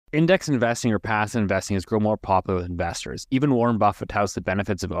Index investing or passive investing has grown more popular with investors. Even Warren Buffett touts the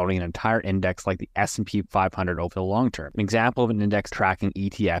benefits of owning an entire index like the S&P 500 over the long term. An example of an index tracking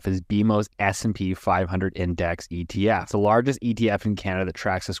ETF is BMO's S&P 500 Index ETF. It's the largest ETF in Canada that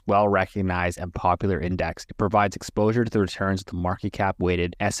tracks this well-recognized and popular index. It provides exposure to the returns of the market cap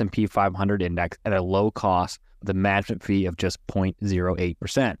weighted S&P 500 index at a low cost, the management fee of just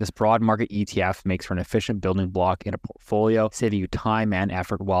 0.08%. This broad market ETF makes for an efficient building block in a portfolio, saving you time and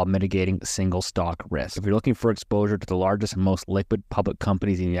effort while mitigating single stock risk. If you're looking for exposure to the largest and most liquid public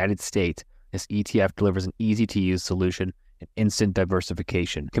companies in the United States, this ETF delivers an easy-to-use solution and instant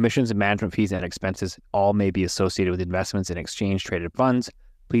diversification. Commissions and management fees and expenses all may be associated with investments in exchange-traded funds.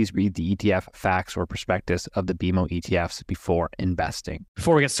 Please read the ETF facts or prospectus of the BMO ETFs before investing.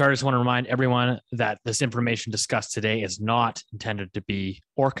 Before we get started, I just want to remind everyone that this information discussed today is not intended to be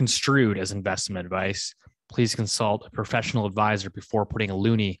or construed as investment advice. Please consult a professional advisor before putting a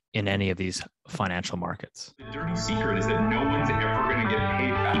loonie in any of these financial markets. The dirty secret is that no one's ever going to get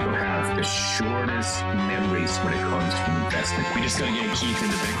paid back. People have the shortest memories when it comes to investment. We just got to get Keith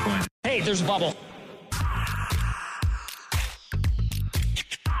into Bitcoin. Hey, there's a bubble.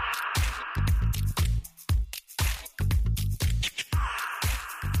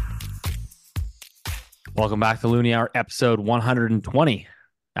 Welcome back to Loonie Hour, episode 120.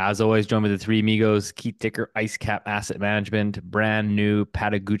 As always, joined by the three amigos, Keith Dicker, IceCap Asset Management, brand new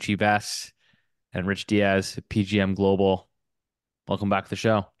Patagucci vest, and Rich Diaz, PGM Global. Welcome back to the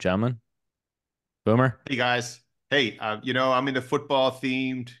show, gentlemen. Boomer. Hey, guys. Hey, I'm in the football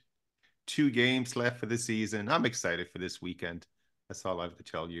themed 2 games left for the season. I'm excited for this weekend. That's all I have to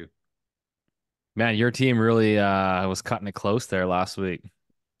tell you. Man, your team really was cutting it close there last week.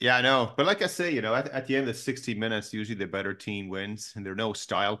 Yeah, I know. But like I say, at the end of 60 minutes, usually the better team wins. And there are no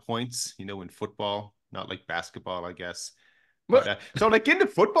style points, in football, not like basketball, I guess. But so like in the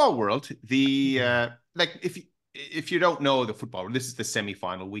football world, if you don't know the football, this is the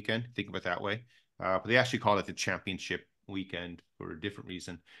semifinal weekend. Think of it that way. But they actually call it the championship weekend for a different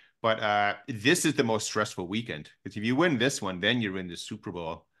reason. But this is the most stressful weekend. Because if you win this one, then you're in the Super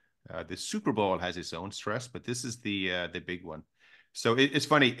Bowl. The Super Bowl has its own stress, but this is the big one. So it's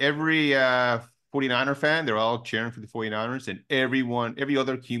funny, every 49er fan, they're all cheering for the 49ers, and every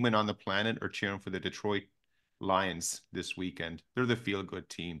other human on the planet are cheering for the Detroit Lions this weekend. They're the feel-good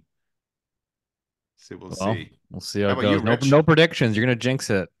team. So we'll see. We'll see how it goes. No predictions. You're going to jinx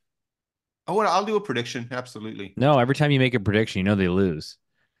it. Oh, well, I'll do a prediction. Absolutely. No, every time you make a prediction, they lose.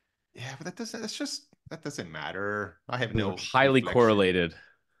 Yeah, but that doesn't matter. I have no highly correlated.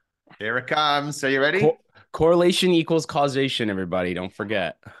 Here it comes. Are you ready? Correlation equals causation, everybody. Don't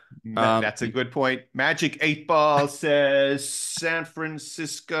forget. That's a good point. Magic 8 Ball says San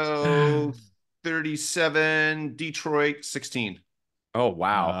Francisco 37, Detroit 16. Oh,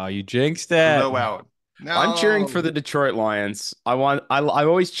 wow. Oh, you jinxed it. Blowout. No. I'm cheering for the Detroit Lions. I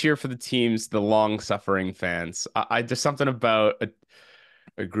always cheer for the teams, the long-suffering fans. There's something about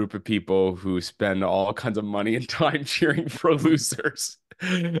a group of people who spend all kinds of money and time cheering for losers.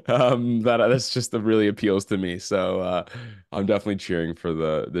 That's just that really appeals to me. So I'm definitely cheering for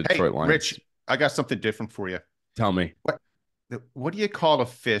the Detroit Lions. Rich, I got something different for you. Tell me. What do you call a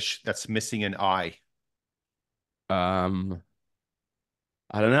fish that's missing an eye? I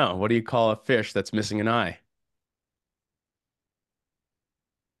don't know. What do you call a fish that's missing an eye?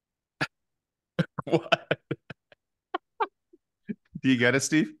 What? Do you get it,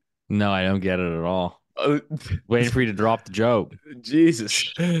 Steve? No, I don't get it at all. Waiting for you to drop the joke.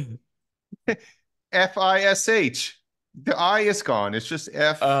 Jesus. F-I-S-H. The I is gone. It's just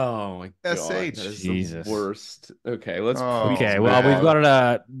F. Oh my God. S-H. That is Jesus. the worst. Okay, let's. Okay, well, we've got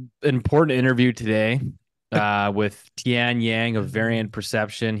an important interview today with Tian Yang of Variant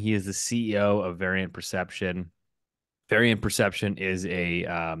Perception. He is the CEO of Variant Perception. Variant Perception is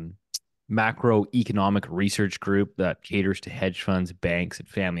a macroeconomic research group that caters to hedge funds, banks, and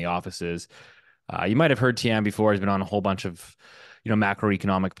family offices. You might have heard Tian before. He's been on a whole bunch of,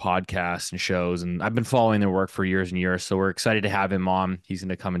 macroeconomic podcasts and shows, and I've been following their work for years and years. So we're excited to have him on. He's going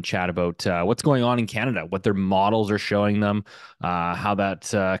to come and chat about what's going on in Canada, what their models are showing them, how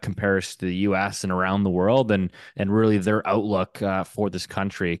that compares to the U.S. and around the world, and really their outlook for this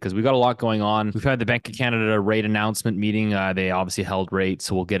country. Because we've got a lot going on. We've had the Bank of Canada rate announcement meeting. They obviously held rates,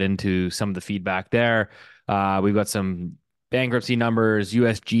 so we'll get into some of the feedback there. We've got some bankruptcy numbers,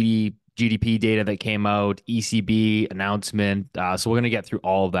 U.S. GDP data that came out, ECB announcement. So we're going to get through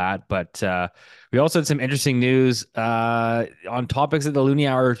all of that. But we also had some interesting news on topics that the Loonie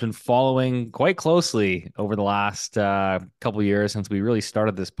Hour has been following quite closely over the last couple of years since we really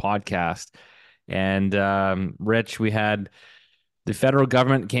started this podcast. And Rich, we had The federal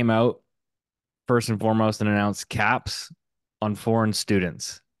government came out first and foremost and announced caps on foreign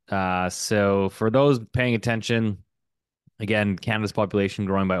students. So for those paying attention, again, Canada's population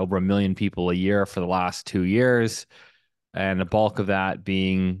growing by over 1 million people a year for the last 2 years, and the bulk of that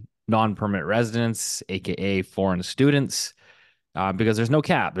being non-permanent residents, aka foreign students, because there's no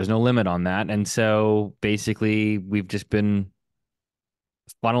cap, there's no limit on that, and so basically we've just been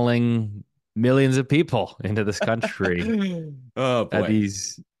funneling millions of people into this country Oh at boy.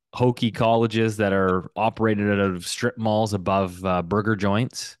 these hokey colleges that are operated out of strip malls above burger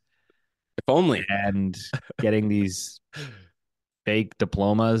joints If only. and getting these fake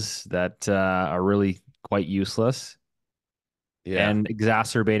diplomas that are really quite useless Yeah. and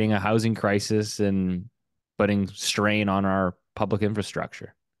exacerbating a housing crisis and putting strain on our public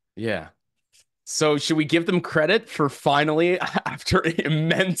infrastructure. Yeah. So should we give them credit for finally, after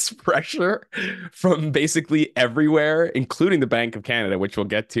immense pressure from basically everywhere, including the Bank of Canada, which we'll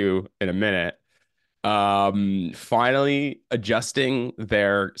get to in a minute, finally adjusting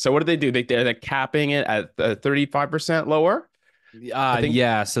their. So what did they do? They're capping it at 35% lower. I think.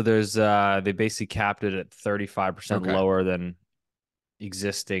 Yeah, so there's they basically capped it at 35% Okay. lower than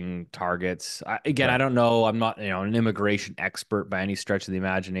existing targets. Again, I Right. don't know. I'm not, an immigration expert by any stretch of the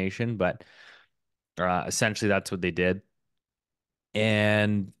imagination, but essentially that's what they did.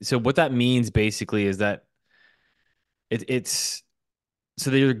 And so what that means basically is that it's so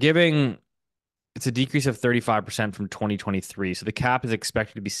they're giving it's a decrease of 35% from 2023. So the cap is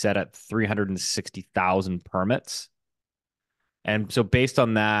expected to be set at 360,000 permits. And so based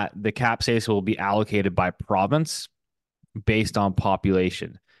on that, the cap space will be allocated by province based on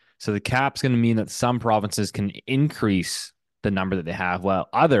population. So the cap's going to mean that some provinces can increase the number that they have, while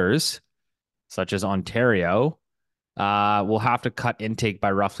others, such as Ontario, will have to cut intake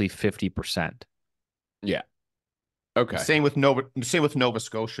by roughly 50%. Yeah. Okay. Same with Nova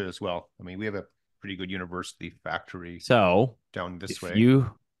Scotia as well. I mean, we have a pretty good university factory So down this if way.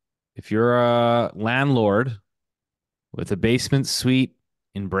 you're a landlord with a basement suite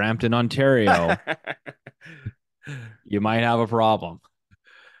in Brampton, Ontario, you might have a problem.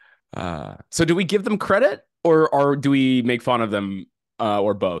 So do we give them credit or do we make fun of them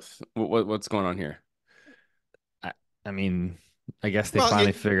or both? What's going on here? I mean, I guess they Well,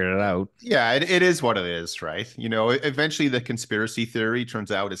 finally figured it out. Yeah, it is what it is, right? Eventually the conspiracy theory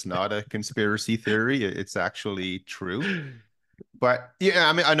turns out it's not a conspiracy theory. It's actually true. But yeah,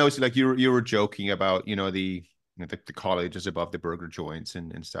 I mean, I know it's like you were joking about, the colleges above the burger joints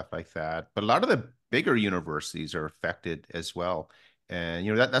and stuff like that. But a lot of the bigger universities are affected as well.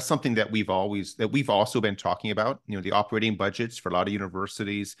 And that's something that we've also been talking about. The operating budgets for a lot of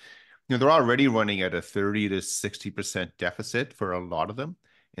universities, they're already running at a 30 to 60% deficit for a lot of them.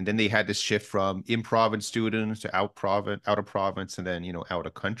 And then they had to shift from in-province students to out of province, and then, out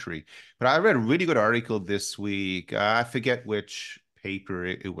of country. But I read a really good article this week. I forget which paper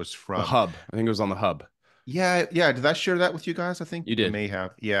it was The from. Hub. I think it was on the Hub. Yeah, yeah. Did I share that with you guys? I think You I did. may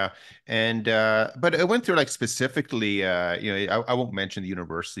have. Yeah. And but it went through like specifically, I won't mention the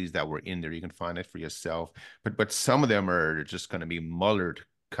universities that were in there. You can find it for yourself. But some of them are just going to be mullered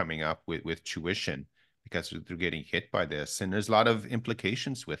coming up with tuition because they're getting hit by this. And there's a lot of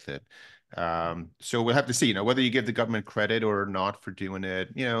implications with it. So we'll have to see, whether you give the government credit or not for doing it.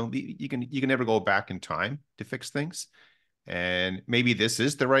 You can never go back in time to fix things. And maybe this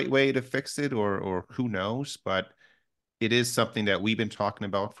is the right way to fix it, or who knows, but it is something that we've been talking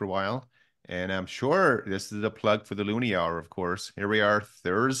about for a while. And I'm sure this is a plug for the Looney Hour, of course. Here we are,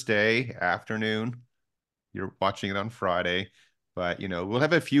 Thursday afternoon. You're watching it on Friday, but we'll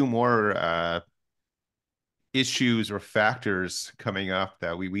have a few more issues or factors coming up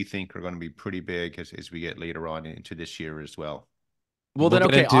that we think are going to be pretty big as we get later on into this year as well. Well, We'll then,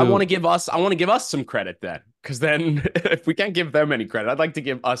 get okay, I into- want to give us some credit then, because then if we can't give them any credit, I'd like to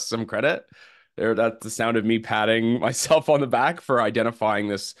give us some credit. That's the sound of me patting myself on the back for identifying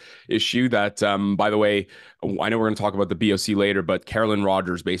this issue that, by the way, I know we're going to talk about the BOC later, but Carolyn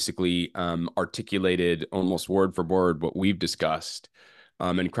Rogers basically articulated almost word for word what we've discussed.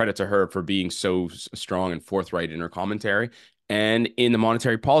 And credit to her for being so strong and forthright in her commentary. And in the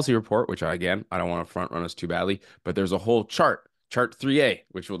monetary policy report, which I don't want to front run us too badly, but there's a whole chart 3A,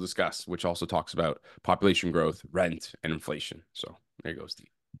 which we'll discuss, which also talks about population growth, rent, and inflation. So there goes, Steve.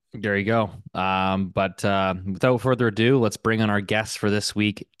 There you go. But without further ado, let's bring on our guest for this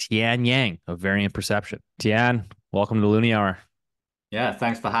week, Tian Yang of Variant Perception. Tian, welcome to the Looney Hour. Yeah,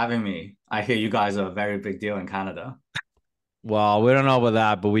 thanks for having me. I hear you guys are a very big deal in Canada. Well, we don't know about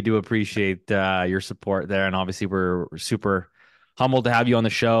that, but we do appreciate your support there. And obviously, we're super humbled to have you on the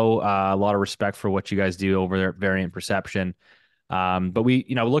show. A lot of respect for what you guys do over there at Variant Perception. But we,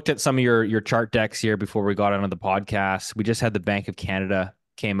 looked at some of your chart decks here before we got onto the podcast. We just had the Bank of Canada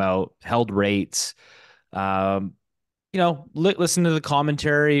came out, held rates. Um, listen to the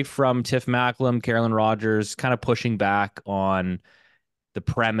commentary from Tiff Macklem, Carolyn Rogers, kind of pushing back on the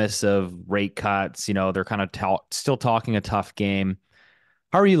premise of rate cuts. They're kind of still talking a tough game.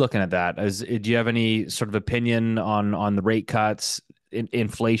 How are you looking at that? Do you have any sort of opinion on the rate cuts,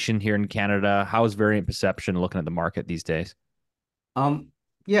 inflation here in Canada? How is variant perception looking at the market these days? Um,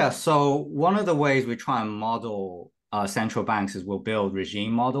 yeah, so one of the ways we try and model central banks is we'll build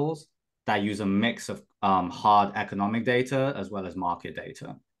regime models that use a mix of hard economic data as well as market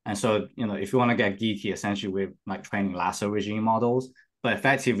data. And so, if you want to get geeky, essentially we're like training lasso regime models, but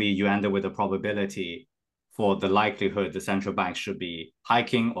effectively you end up with a probability for the likelihood the central bank should be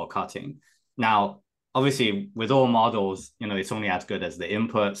hiking or cutting. Now, obviously, with all models, it's only as good as the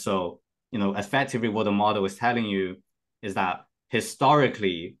input. So, effectively what the model is telling you is that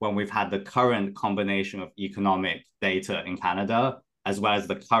historically, when we've had the current combination of economic data in Canada, as well as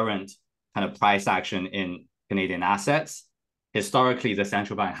the current kind of price action in Canadian assets, historically, the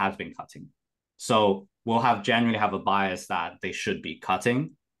central bank has been cutting. So we'll generally have a bias that they should be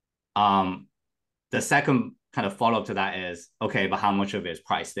cutting. The second kind of follow-up to that is, okay, but how much of it is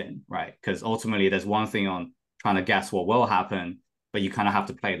priced in, right? Because ultimately, there's one thing on trying to guess what will happen, but you kind of have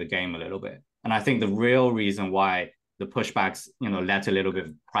to play the game a little bit. And I think the real reason why the pushbacks, led to a little bit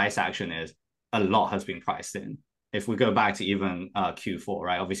of price action is a lot has been priced in. If we go back to even Q4,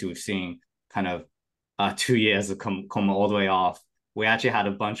 right? Obviously, we've seen kind of 2 years come all the way off. We actually had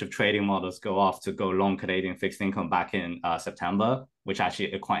a bunch of trading models go off to go long Canadian fixed income back in September, which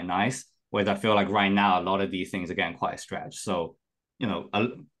actually are quite nice. Whereas I feel like right now, a lot of these things are getting quite stretched. So,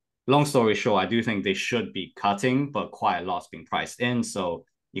 long story short, I do think they should be cutting, but quite a lot's been priced in. So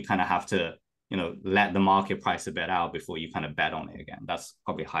you kind of have to let the market price a bit out before you kind of bet on it again. That's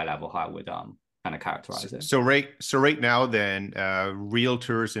probably high level how I would kind of characterize it. So right now then,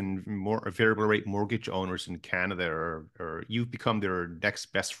 realtors and more variable rate mortgage owners in Canada are you've become their next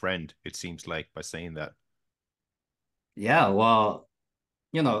best friend, it seems like, by saying that. Yeah, well,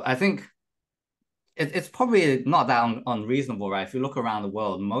 I think it's probably not that unreasonable, right? If you look around the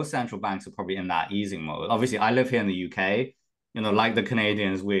world, most central banks are probably in that easing mode. Obviously, I live here in the UK, like the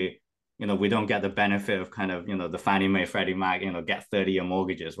Canadians, we don't get the benefit of kind of, the Fannie Mae, Freddie Mac, get 30-year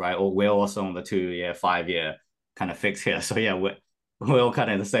mortgages, right? Or we're also on the 2-year, 5-year kind of fix here. So yeah, we're all kind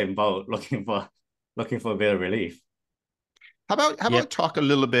of in the same boat looking for a bit of relief. How Yep. about talk a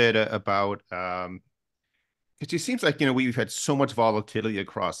little bit about because it seems like we've had so much volatility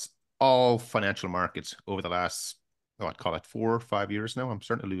across all financial markets over the last, I'd call it 4 or 5 years now. I'm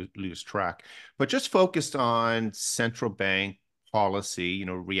starting to lose track, but just focused on central bank policy,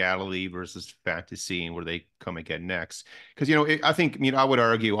 reality versus fantasy, and where they come again next. Because I think, I would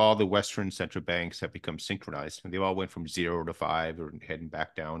argue all the Western central banks have become synchronized, and they all went from 0 to 5 or heading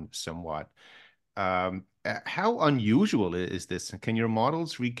back down somewhat. How unusual is this? And can your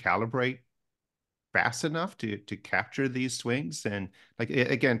models recalibrate fast enough to capture these swings? And like,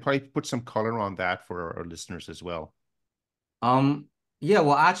 again, probably put some color on that for our listeners as well. Yeah,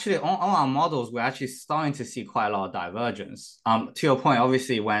 well, actually, on our models, we're actually starting to see quite a lot of divergence. To your point,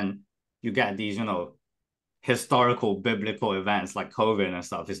 obviously, when you get these, historical biblical events like COVID and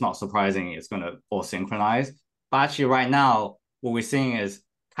stuff, it's not surprising it's going to all synchronize. But actually, right now, what we're seeing is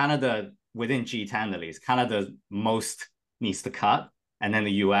Canada, within G10 at least, Canada most needs to cut, and then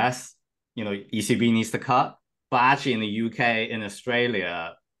the US, ECB needs to cut. But actually, in the UK, in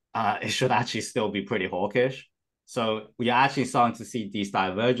Australia, it should actually still be pretty hawkish. So we are actually starting to see these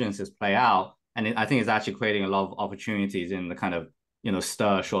divergences play out. And I think it's actually creating a lot of opportunities in the kind of,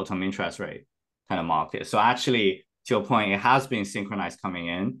 stir short-term interest rate kind of market. So actually, to your point, it has been synchronized coming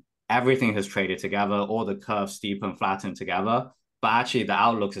in. Everything has traded together, all the curves steepen, flatten together. But actually, the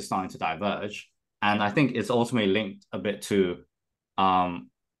outlooks are starting to diverge. And I think it's ultimately linked a bit to,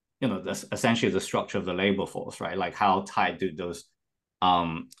 essentially the structure of the labor force, right? Like how tight do those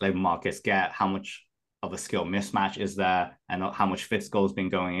labor markets get? How much of a skill mismatch is there, and how much fiscal has been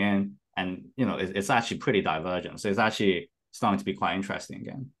going in? And it's actually pretty divergent. So it's actually starting to be quite interesting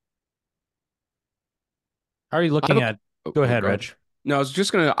again. How are you looking at? Go ahead, Reg. No, I was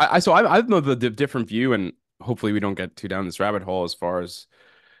just gonna. So I have the different view, and hopefully we don't get too down this rabbit hole as far as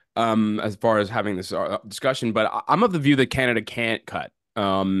having this discussion. But I'm of the view that Canada can't cut.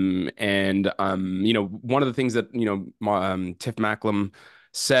 And one of the things that Tiff Macklem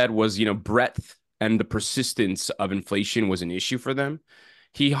said was breadth and the persistence of inflation was an issue for them.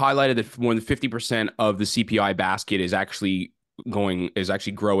 He highlighted that more than 50% of the CPI basket is actually growing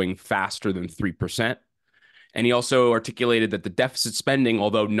faster than 3%. And he also articulated that the deficit spending,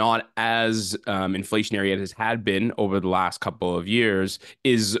 although not as inflationary as it had been over the last couple of years,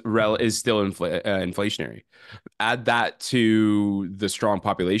 is still inflationary. Add that to the strong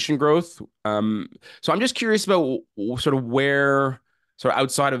population growth. So I'm just curious about sort of where, sort of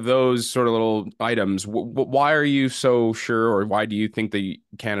outside of those sort of little items, why are you so sure, or why do you think that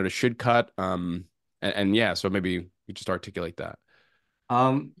Canada should cut? And yeah, so maybe you just articulate that.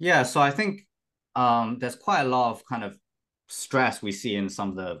 Yeah, so I think there's quite a lot of kind of stress we see in some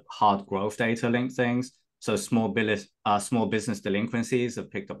of the hard growth data linked things. So small business delinquencies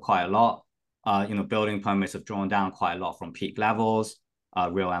have picked up quite a lot. Building permits have drawn down quite a lot from peak levels.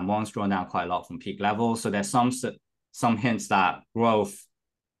 Real M1's drawn down quite a lot from peak levels. So there's some hints that growth,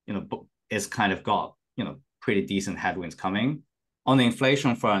 is kind of got, pretty decent headwinds coming. On the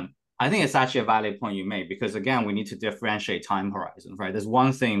inflation front, I think it's actually a valid point you made because again, we need to differentiate time horizons, right? There's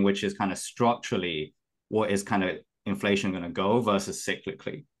one thing which is kind of structurally what is kind of inflation going to go versus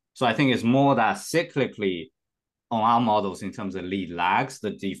cyclically. So I think it's more that cyclically on our models in terms of lead lags,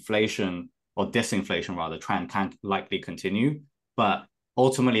 the deflation or disinflation rather trend can likely continue. But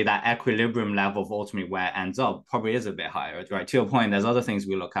ultimately that equilibrium level of ultimately where it ends up probably is a bit higher, right? To your point, there's other things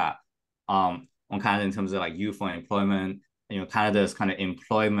we look at on Canada in terms of like youth unemployment. Canada's kind of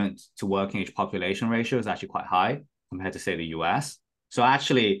employment to working age population ratio is actually quite high compared to say the US. So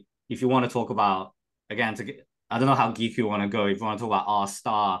actually, if you want to talk about, again, I don't know how geeky you want to go. If you want to talk about R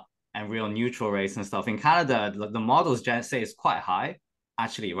star and real neutral rates and stuff in Canada, the models say it's quite high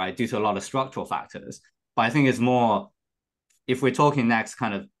actually, right? Due to a lot of structural factors. But I think it's more, if we're talking next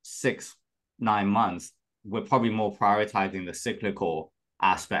kind of 6-9 months, we're probably more prioritizing the cyclical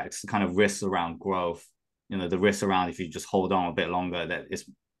aspects, kind of risks around growth, the risks around if you just hold on a bit longer, that it's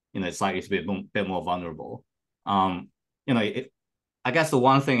likely to be a bit more vulnerable. I guess the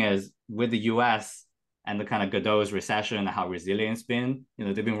one thing is with the US and the kind of Godot's recession and how resilient it's been,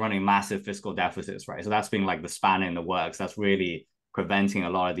 they've been running massive fiscal deficits, right? So that's been like the spanner in the works. That's really preventing a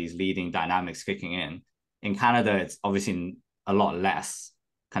lot of these leading dynamics kicking in. In Canada, it's obviously a lot less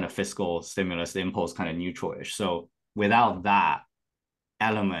kind of fiscal stimulus, the impulse kind of neutral-ish. So without that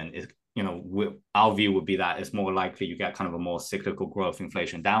element, our view would be that it's more likely you get kind of a more cyclical growth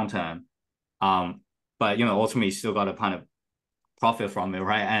inflation downturn. But ultimately you still got to kind of profit from it,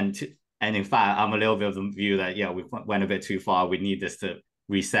 right? And in fact, I'm a little bit of the view that we went a bit too far. We need this to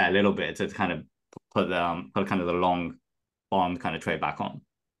reset a little bit to kind of put kind of the long bond kind of trade back on.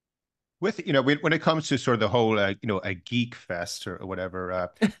 With when it comes to sort of the whole a geek fest or whatever,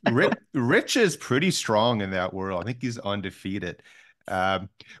 Rich is pretty strong in that world. I think he's undefeated. But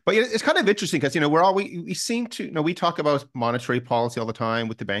it's kind of interesting because we seem to we talk about monetary policy all the time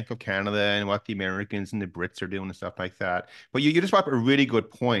with the Bank of Canada and what the Americans and the Brits are doing and stuff like that. But you just brought up a really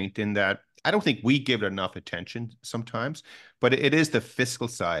good point in that I don't think we give it enough attention sometimes. But it is the fiscal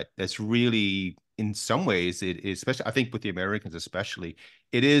side that's really, in some ways, it is, especially I think with the Americans especially,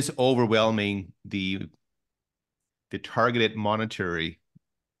 it is overwhelming the targeted monetary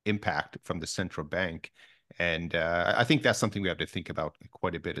impact from the central bank. And I think that's something we have to think about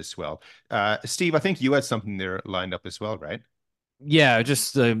quite a bit as well. Steve, I think you had something there lined up as well, right? Yeah,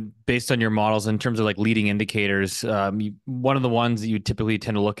 just based on your models in terms of like leading indicators, one of the ones that you typically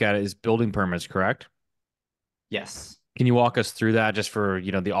tend to look at is building permits, correct? Yes. Can you walk us through that just for,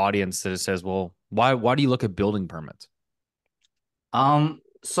 the audience that says, well, why do you look at building permits?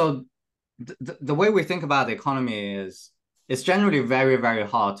 So the way we think about the economy is it's generally very, very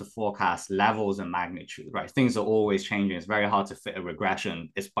hard to forecast levels and magnitude, right? Things are always changing. It's very hard to fit a regression.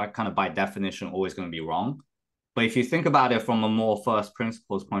 It's by definition always going to be wrong. But if you think about it from a more first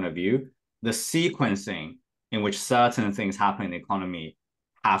principles point of view, the sequencing in which certain things happen in the economy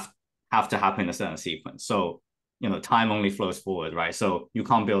have to happen in a certain sequence. So, time only flows forward, right? So you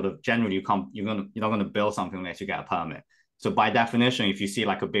can't build you're not going to build something unless you get a permit. So by definition, if you see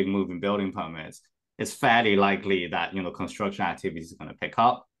like a big move in building permits, it's fairly likely that, construction activities are going to pick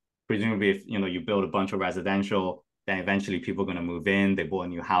up. Presumably, if, you build a bunch of residential, then eventually people are going to move in. They bought a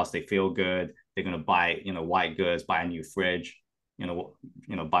new house. They feel good. They're going to buy, white goods, buy a new fridge,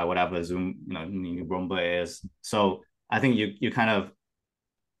 buy whatever Zoom, new Roomba is. So I think you kind of,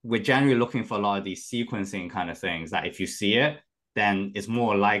 we're generally looking for a lot of these sequencing kind of things that if you see it, then it's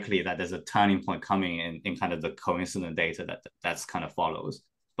more likely that there's a turning point coming in kind of the coincident data that's kind of follows.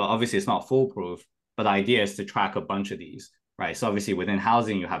 But obviously it's not foolproof. But the idea is to track a bunch of these, right? So obviously within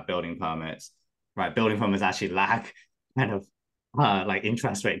housing, you have building permits, right? Building permits actually lack kind of like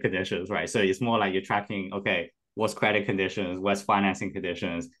interest rate conditions, right? So it's more like you're tracking, okay, what's credit conditions, what's financing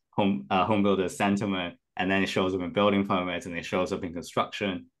conditions, home builders sentiment, and then it shows up in building permits and it shows up in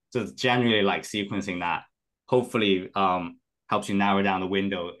construction. So it's generally like sequencing that hopefully helps you narrow down the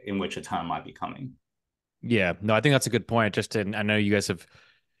window in which a turn might be coming. Yeah, no, I think that's a good point. Just in, I know you guys have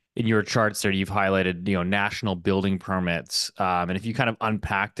in your charts there, you've highlighted, national building permits. And if you kind of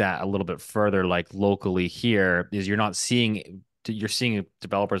unpack that a little bit further, like locally here, is you're seeing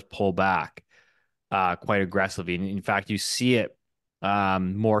developers pull back quite aggressively. And in fact, you see it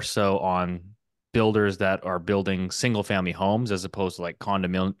more so on builders that are building single family homes as opposed to like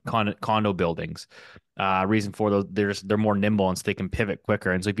condo buildings. Reason for those, they're more nimble and so they can pivot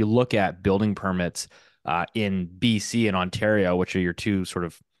quicker. And so if you look at building permits in BC and Ontario, which are your two sort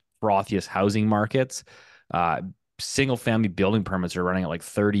of frothiest housing markets, single family building permits are running at like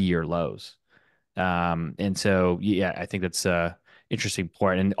 30-year lows. And so, yeah, I think that's a interesting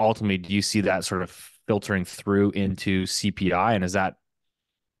point. And ultimately, do you see that sort of filtering through into CPI? And does that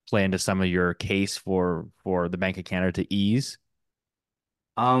play into some of your case for the Bank of Canada to ease?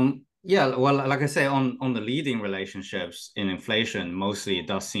 Yeah, well, like I say, on the leading relationships in inflation, mostly it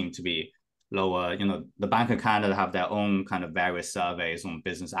does seem to be lower. The Bank of Canada have their own kind of various surveys on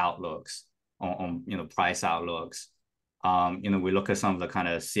business outlooks, on price outlooks. We look at some of the kind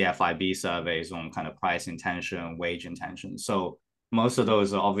of CFIB surveys on kind of price intention, wage intention. So most of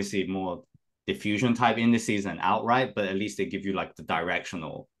those are obviously more diffusion type indices than outright, but at least they give you like the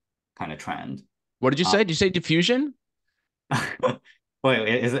directional kind of trend. What did you say? Did you say diffusion?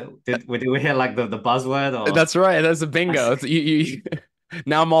 Wait, did we hear like the buzzword or? That's right. That's a bingo. You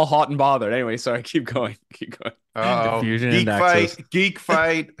now I'm all hot and bothered. Anyway, sorry. Keep going. Keep going. Diffusion Geek indexes. fight, geek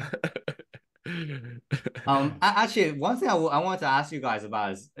fight. Actually, one thing I wanted to ask you guys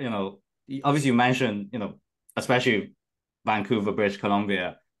about is, obviously you mentioned, especially Vancouver, British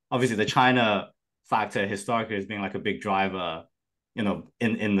Columbia, obviously the China factor historically has been like a big driver,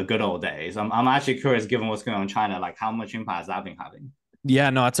 in the good old days. I'm actually curious, given what's going on in China, like how much impact has that been having?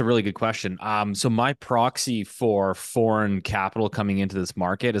 Yeah, no, that's a really good question. So my proxy for foreign capital coming into this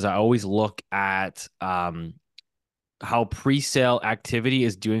market is I always look at how pre-sale activity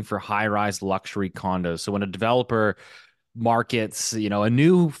is doing for high-rise luxury condos. So when a developer markets, a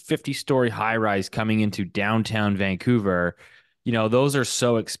new 50-story high-rise coming into downtown Vancouver, those are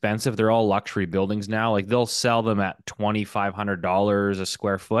so expensive. They're all luxury buildings now. Like they'll sell them at $2,500 a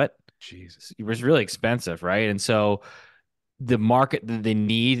square foot. Jesus. It's really expensive, right? And so the market that they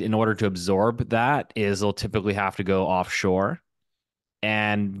need in order to absorb that is they'll typically have to go offshore.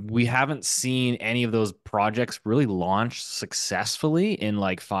 And we haven't seen any of those projects really launch successfully in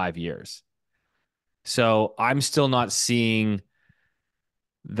like 5 years. So I'm still not seeing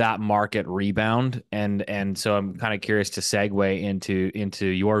that market rebound. And so I'm kind of curious to segue into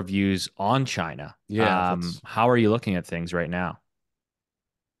your views on China. Yeah, How are you looking at things right now?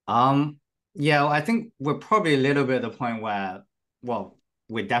 Yeah, well, I think we're probably a little bit at the point where, well,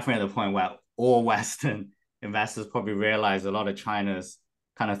 we're definitely at the point where all Western investors probably realize a lot of China's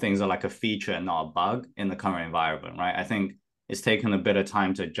kind of things are like a feature and not a bug in the current environment, right? I think it's taken a bit of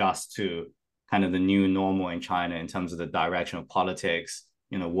time to adjust to kind of the new normal in China in terms of the direction of politics,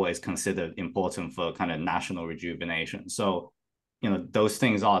 what is considered important for kind of national rejuvenation. So, those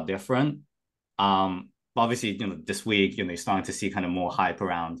things are different. Obviously, this week, you're starting to see kind of more hype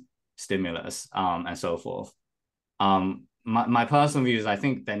around stimulus, and so forth. My personal view is I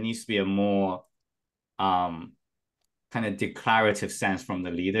think there needs to be a more kind of declarative sense from the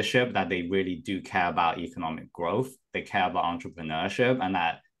leadership that they really do care about economic growth. They care about entrepreneurship, and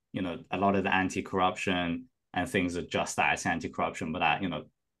that, a lot of the anti-corruption and things are just that, it's anti-corruption, but that,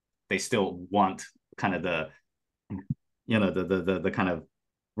 they still want kind of the kind of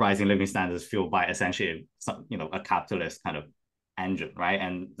rising living standards fueled by essentially, a capitalist kind of engine, right?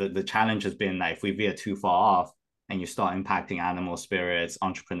 And the challenge has been that if we veer too far off and you start impacting animal spirits,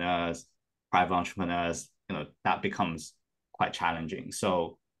 entrepreneurs, private entrepreneurs, that becomes quite challenging.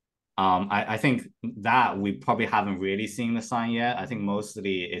 So I think that we probably haven't really seen the sign yet. I think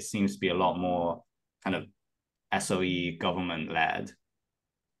mostly it seems to be a lot more kind of SOE government led.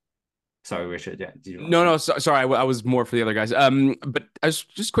 Sorry, Richard. Yeah, no. Sorry. I was more for the other guys. But I was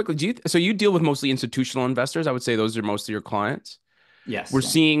just quickly, so you deal with mostly institutional investors? I would say those are most of your clients. Yes. We're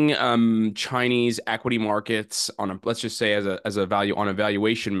seeing Chinese equity markets on let's just say as a value on a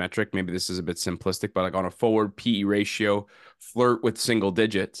valuation metric. Maybe this is a bit simplistic, but like on a forward PE ratio, flirt with single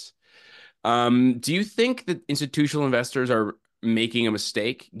digits. Do you think that institutional investors are making a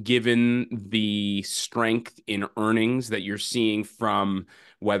mistake given the strength in earnings that you're seeing from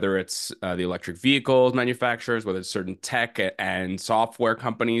whether it's the electric vehicles manufacturers, whether it's certain tech and software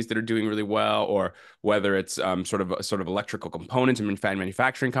companies that are doing really well, or whether it's sort of electrical components and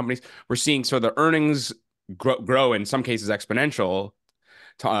manufacturing companies? We're seeing sort of the earnings grow in some cases exponential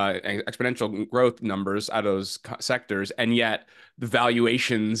exponential growth numbers out of those sectors, and yet the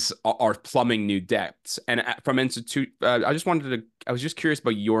valuations are plumbing new depths. And I was just curious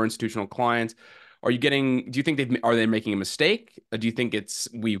about your institutional clients. Do you think are they making a mistake? Do you think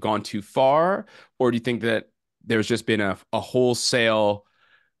we've gone too far? Or do you think that there's just been a wholesale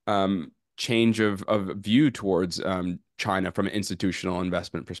change of view towards China from an institutional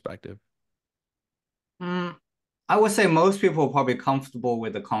investment perspective? I would say most people are probably comfortable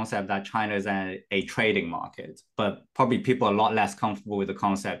with the concept that China is a trading market, but probably people are a lot less comfortable with the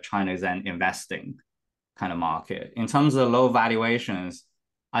concept China is an investing kind of market. In terms of low valuations,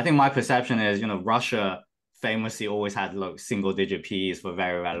 I think my perception is, Russia famously always had single digit P's for a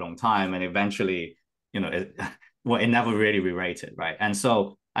very, very long time. And eventually, it never really re-rated, right? And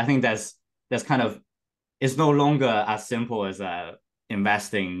so I think there's kind of, it's no longer as simple as a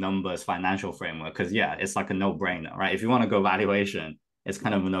investing numbers financial framework. Because it's like a no-brainer, right? If you want to go valuation, it's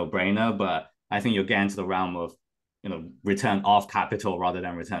kind of a no-brainer. But I think you're getting to the realm of, return off capital rather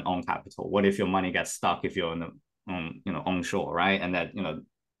than return on capital. What if your money gets stuck if you're onshore, right? And that,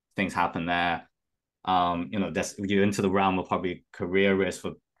 things happen there. You're into the realm of probably career risk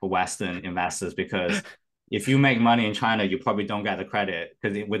for Western investors, because if you make money in China, you probably don't get the credit,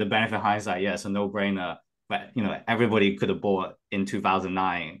 because with the benefit of hindsight, it's a no-brainer. But everybody could have bought in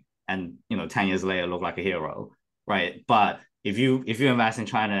 2009, and 10 years later look like a hero, right? But if you invest in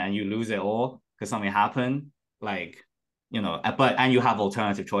China and you lose it all because something happened, and you have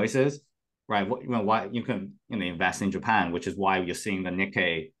alternative choices, right? Why you can invest in Japan, which is why you're seeing the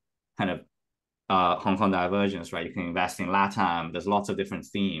Nikkei kind of Hong Kong divergence, right? You can invest in LATAM. There's lots of different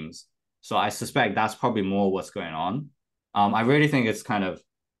themes. So I suspect that's probably more what's going on. I really think it's kind of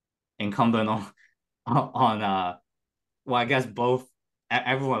incumbent on I guess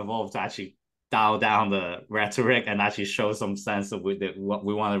everyone involved to actually dial down the rhetoric and actually show some sense of what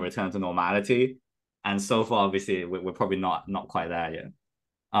we want to return to normality. And so far, obviously, we're probably not quite there yet.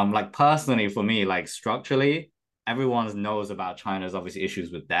 Like personally, for me, like structurally, everyone knows about China's obviously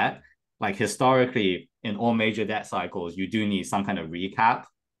issues with debt. Like historically, in all major debt cycles, you do need some kind of recap,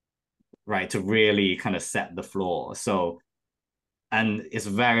 right, to really kind of set the floor. So, and it's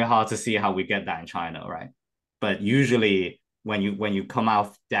very hard to see how we get that in China, right? But usually, when you come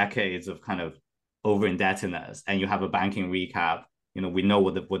out decades of kind of over indebtedness and you have a banking recap, we know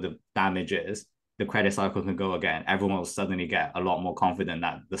what the damage is. The credit cycle can go again. Everyone will suddenly get a lot more confident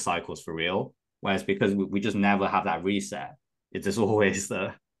that the cycle's for real. Whereas because we just never have that reset, it's just always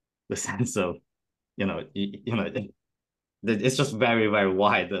the sense of, it's just very, very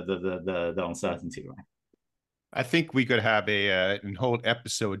wide, the uncertainty, right? I think we could have a whole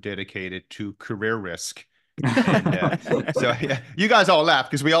episode dedicated to career risk. And so you guys all laugh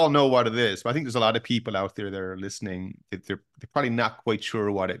because we all know what it is. But I think there's a lot of people out there that are listening that they're probably not quite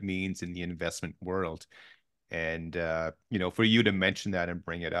sure what it means in the investment world. And for you to mention that and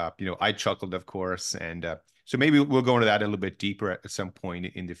bring it up, I chuckled, of course. And so maybe we'll go into that a little bit deeper at some point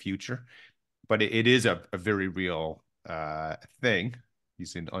in the future. But it is a very real thing.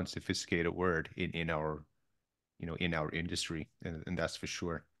 Use an unsophisticated word in our in our industry, and that's for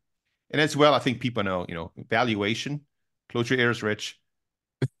sure. And as well, I think people know, valuation. Close your ears, Rich.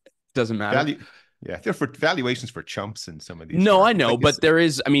 Doesn't matter. They're for valuations for chumps in some of these. No, I know, but there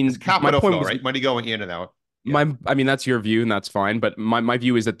is. I mean, it's capital flow, right? Money going in and out. Yeah. I mean, that's your view, and that's fine. But my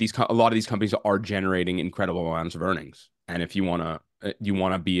view is that a lot of these companies are generating incredible amounts of earnings. And if you want to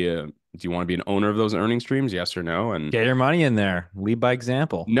be an owner of those earning streams, yes or no? And get your money in there. Lead by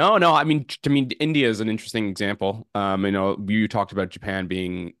example. No. I mean, to me, India is an interesting example. You talked about Japan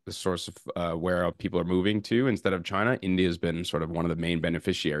being the source of where people are moving to instead of China. India has been sort of one of the main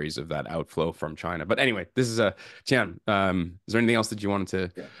beneficiaries of that outflow from China. But anyway, this is Tian. Is there anything else that you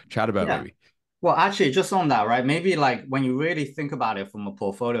wanted to chat about? Maybe. Well, actually, just on that, right? Maybe like when you really think about it from a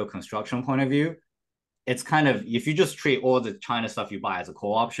portfolio construction point of view, it's kind of, if you just treat all the China stuff you buy as a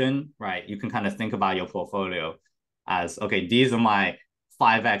core option, right? You can kind of think about your portfolio as, okay, these are my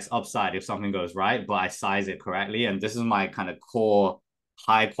 5x upside if something goes right, but I size it correctly. And this is my kind of core,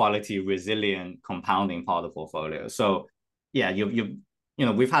 high quality, resilient compounding part of the portfolio. So yeah,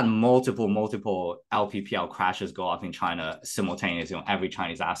 we've had multiple LPPL crashes go up in China simultaneously on every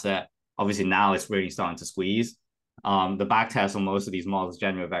Chinese asset. Obviously now it's really starting to squeeze. The back test on most of these models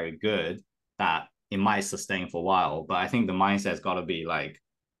generally are very good, that it might sustain for a while. But I think the mindset's got to be like,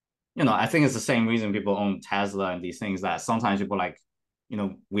 I think it's the same reason people own Tesla and these things, that sometimes people like,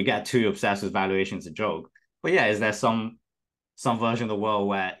 we get too obsessed with valuations, a joke. But yeah, is there some version of the world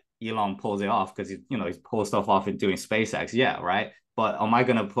where Elon pulls it off because he's pulled stuff off in doing SpaceX? Yeah, right. But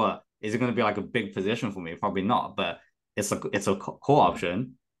is it going to be like a big position for me? Probably not. But it's a call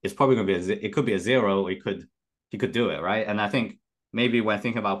option. It's probably going to be it could be a zero. Or you could do it, right? And I think maybe when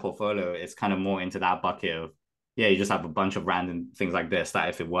thinking about portfolio, it's kind of more into that bucket of, yeah, you just have a bunch of random things like this that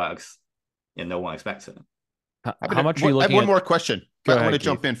if it works, yeah, no one expects it. How much are you I have looking one at? more question. Go I want to ahead,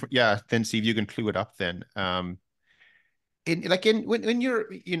 jump Keith. in for, yeah, then see if you can clue it up then. When you're,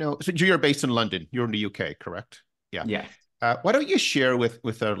 so you're based in London, you're in the UK, correct? Yeah. Yeah. Why don't you share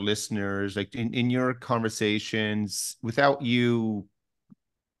with our listeners, like in your conversations, without you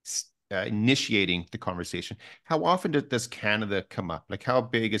initiating the conversation, how often does Canada come up? Like, how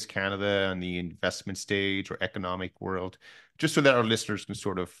big is Canada on the investment stage or economic world? Just so that our listeners can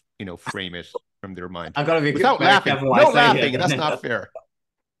sort of, frame it from their mind I've got to be without very laughing. careful what I No say laughing. That's here. not fair.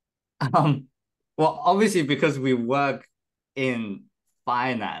 Well, obviously, because we work in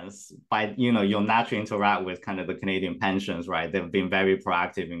finance, you'll naturally interact with kind of the Canadian pensions, right? They've been very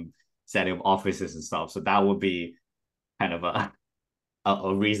proactive in setting up offices and stuff. So that would be kind of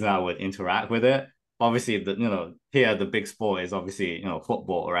a reason I would interact with it. Obviously, here the big sport is obviously,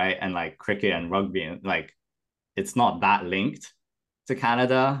 football, right? And like cricket and rugby, and like it's not that linked to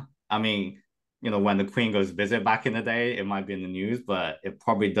Canada. I mean, when the Queen goes visit back in the day, it might be in the news, but it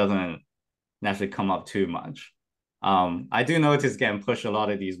probably doesn't naturally come up too much. I do notice getting pushed a lot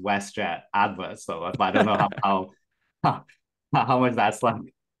of these WestJet adverts, though, but I don't know how much that's like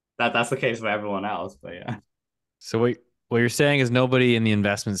that's the case for everyone else. But yeah. So what you're saying is nobody in the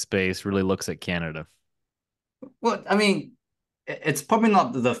investment space really looks at Canada. Well, I mean, it's probably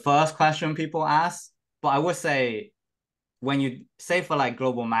not the first question people ask, but I would say when you say for like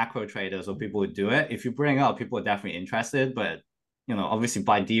global macro traders or people who do it, if you bring up, people are definitely interested. But obviously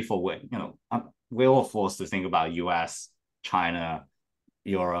by default, we're all forced to think about US, China,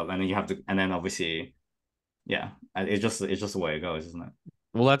 Europe, and then and then obviously, yeah, it's just the way it goes, isn't it?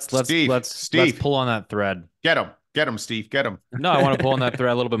 Well, let's Steve, pull on that thread. get him, Steve, get him. No, I want to pull on that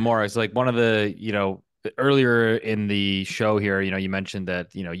thread a little bit more. It's like one of the, earlier in the show here, you mentioned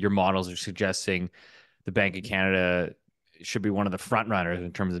that, your models are suggesting the Bank of Canada should be one of the front runners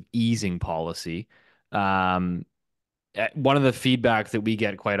in terms of easing policy. One of the feedback that we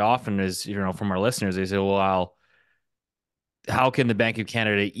get quite often is, from our listeners, they say, well, how can the Bank of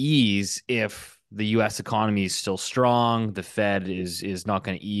Canada ease if the U.S. economy is still strong? The Fed is not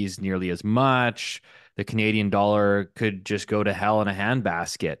going to ease nearly as much. The Canadian dollar could just go to hell in a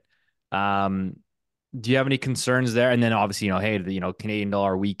handbasket. Do you have any concerns there? And then obviously, hey, the Canadian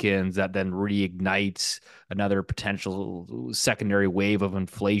dollar weakens, that then reignites another potential secondary wave of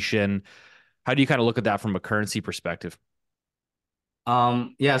inflation. How do you kind of look at that from a currency perspective?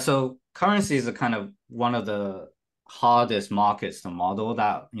 Yeah, so currencies are kind of one of the hardest markets to model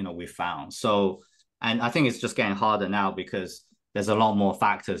that we found. So, and I think it's just getting harder now because there's a lot more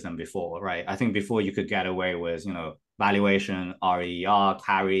factors than before, right? I think before you could get away with valuation, RER,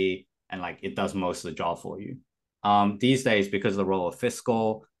 carry, and like it does most of the job for you. These days, because of the role of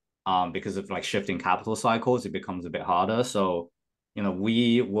fiscal, because of like shifting capital cycles, it becomes a bit harder. So,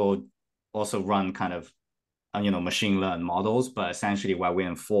 we will also run kind of machine learn models, but essentially where we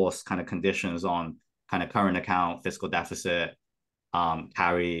enforce kind of conditions on kind of current account, fiscal deficit,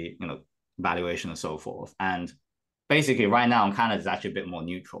 carry, valuation and so forth. And basically right now in Canada is actually a bit more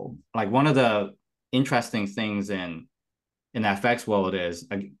neutral. Like one of the interesting things in the FX world is,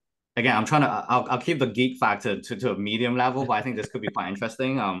 again, I'll keep the geek factor to a medium level, but I think this could be quite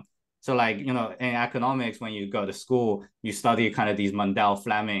interesting. So like, in economics, when you go to school, you study kind of these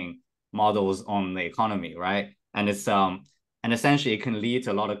Mundell-Fleming models on the economy, right? And it's and essentially it can lead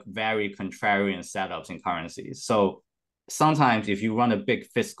to a lot of very contrarian setups in currencies. So sometimes if you run a big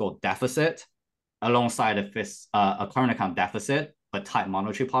fiscal deficit alongside a current account deficit but tight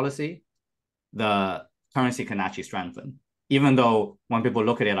monetary policy, the currency can actually strengthen. Even though when people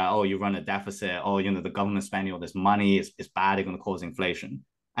look at it like, oh, you run a deficit, oh, the government spending all this money, it's bad, it's going to cause inflation.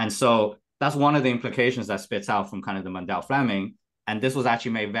 And so that's one of the implications that spits out from kind of the Mundell-Fleming. And this was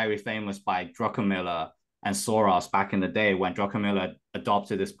actually made very famous by Druckenmiller and Soros back in the day when Druckenmiller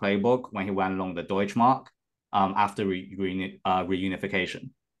adopted this playbook when he went along the Deutschmark after reunification.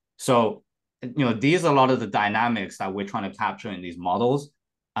 So, these are a lot of the dynamics that we're trying to capture in these models.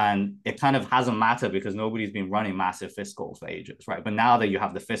 And it kind of hasn't mattered because nobody's been running massive fiscal for ages, right? But now that you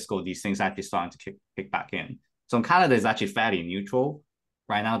have the fiscal, these things are actually starting to kick back in. So in Canada is actually fairly neutral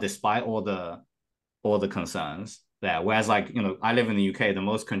right now, despite all the concerns there. Whereas like, I live in the UK, the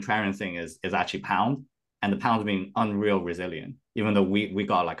most contrarian thing is actually pound. And the pound's been unreal resilient, even though we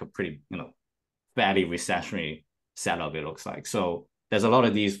got like a pretty, fairly recessionary setup, it looks like. So there's a lot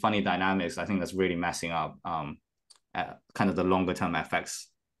of these funny dynamics. I think that's really messing up kind of the longer term FX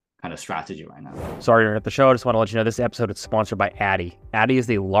kind of strategy right now. Sorry to interrupt the show. I just want to let you know this episode is sponsored by Addy. Addy is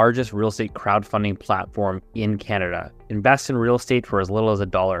the largest real estate crowdfunding platform in Canada. Invest in real estate for as little as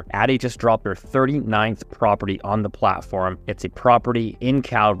 $1. Addy just dropped their 39th property on the platform. It's a property in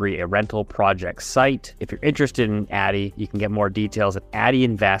Calgary, a rental project site. If you're interested in Addy, you can get more details at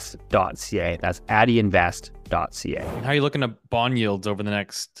addyinvest.ca. That's addyinvest.ca. How are you looking at bond yields over the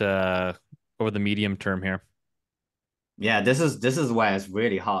next over the medium term here? Yeah, this is where it's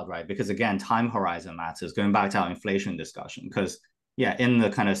really hard, right? Because again, time horizon matters. Going back to our inflation discussion, because yeah, in the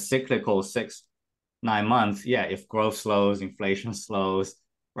kind of cyclical 6-9 months, yeah, if growth slows, inflation slows,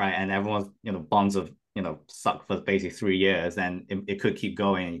 right, and everyone's bonds have sucked for basically 3 years, then it could keep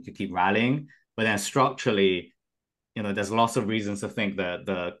going and you could keep rallying. But then structurally, there's lots of reasons to think that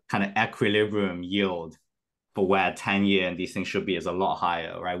the kind of equilibrium yield for where 10-year and these things should be is a lot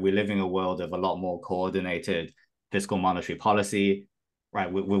higher, right? We live in a world of a lot more coordinated fiscal monetary policy,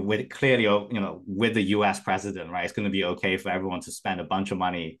 right? With clearly, with the U.S. president, right, it's going to be okay for everyone to spend a bunch of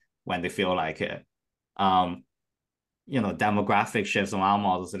money when they feel like it. Demographic shifts on our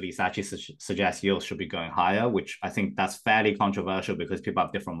models at least actually suggest yields should be going higher, which I think that's fairly controversial because people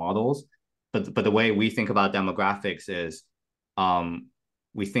have different models. But the way we think about demographics is,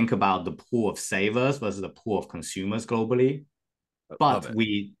 we think about the pool of savers versus the pool of consumers globally, but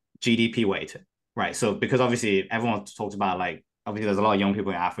we GDP weighted. Right. So because obviously everyone talks about obviously there's a lot of young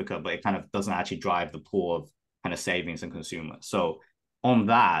people in Africa, but it kind of doesn't actually drive the pool of kind of savings and consumers. So on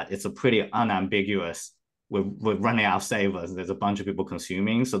that, it's a pretty unambiguous, we're running out of savers and there's a bunch of people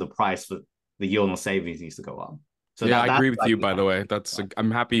consuming. So the price for the yield on savings needs to go up. So yeah, I agree with you, by the way.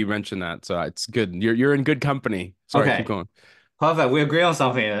 I'm happy you mentioned that. So it's good. You're in good company. Sorry, keep going. Perfect. We agree on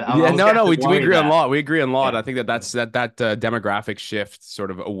something. We agree on a lot. We agree on a lot. Yeah. I think that's demographic shift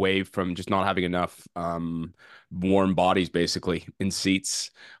sort of away from just not having enough warm bodies basically in seats.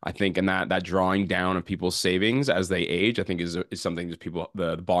 I think, and that drawing down of people's savings as they age, I think is something that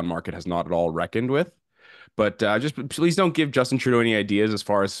the bond market has not at all reckoned with. But just please don't give Justin Trudeau any ideas as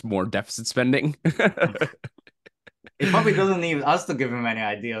far as more deficit spending. It probably doesn't need us to give him any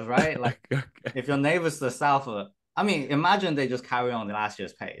ideas, right? Like, okay. If your neighbors to the south imagine they just carry on the last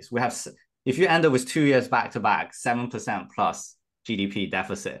year's pace. If you end up with 2 years back to back, 7% plus GDP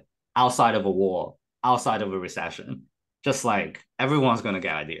deficit outside of a war, outside of a recession, just like everyone's going to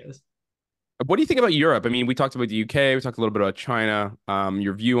get ideas. What do you think about Europe? I mean, we talked about the UK, we talked a little bit about China.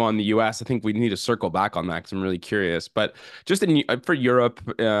 Your view on the US, I think we need to circle back on that because I'm really curious. But just for Europe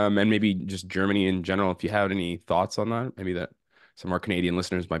and maybe just Germany in general, if you have any thoughts on that, maybe that some of our Canadian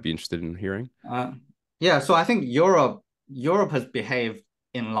listeners might be interested in hearing. Yeah, so I think Europe has behaved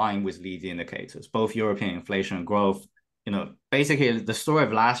in line with lead indicators, both European inflation and growth. Basically the story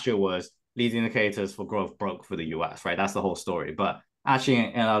of last year was lead indicators for growth broke for the US, right? That's the whole story. But actually,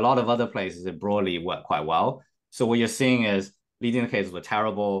 in a lot of other places, it broadly worked quite well. So what you're seeing is lead indicators were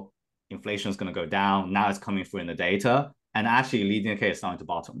terrible. Inflation is going to go down. Now it's coming through in the data. And actually, lead indicators starting to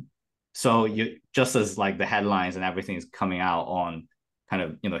bottom. So just as like the headlines and everything is coming out on kind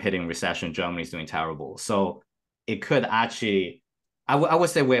of, hitting recession, Germany's doing terrible. So it could actually, I would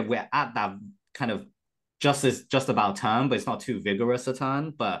say we're at that kind of just about turn, but it's not too vigorous a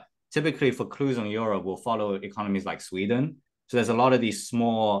turn. But typically for clues on Europe, we'll follow economies like Sweden. So there's a lot of these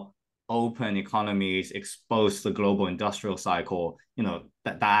small open economies exposed to the global industrial cycle,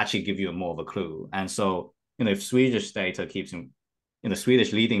 that actually give you more of a clue. And so, if Swedish data keeps,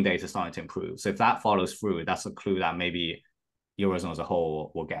 Swedish leading data starting to improve. So if that follows through, that's a clue that maybe Eurozone as a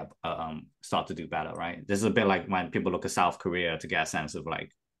whole will get start to do better, right? This is a bit like when people look at South Korea to get a sense of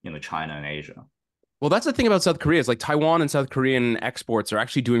China and Asia. Well, that's the thing about South Korea is like Taiwan and South Korean exports are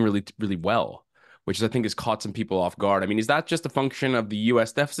actually doing really, really well, which I think has caught some people off guard. I mean, is that just a function of the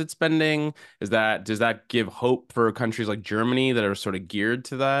U.S. deficit spending? Does that give hope for countries like Germany that are sort of geared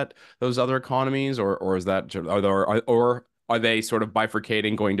to those other economies, or is that are they sort of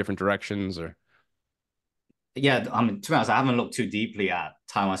bifurcating, going different directions, or? Yeah, to be honest, I haven't looked too deeply at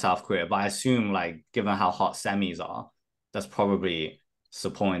Taiwan, South Korea, but I assume given how hot semis are, that's probably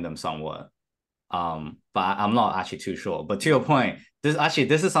supporting them somewhat. But I'm not actually too sure. But to your point, this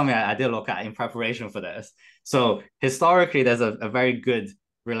is something I did look at in preparation for this. So historically, there's a very good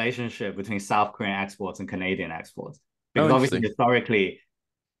relationship between South Korean exports and Canadian exports. Because obviously, historically,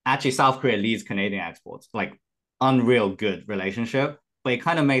 actually South Korea leads Canadian exports, unreal good relationship. But it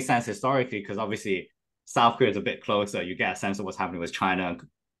kind of makes sense historically because obviously South Korea is a bit closer. You get a sense of what's happening with China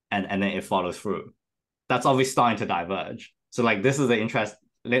and then it follows through. That's obviously starting to diverge. So this is the interest,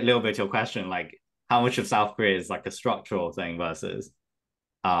 little bit to your question, how much of South Korea is a structural thing versus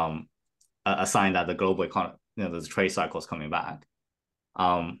a sign that the global economy, the trade cycle is coming back.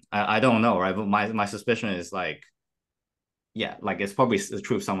 I don't know, right? But my suspicion is like, yeah, like it's probably the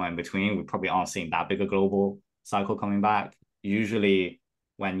truth somewhere in between. We probably aren't seeing that big a global cycle coming back. Usually,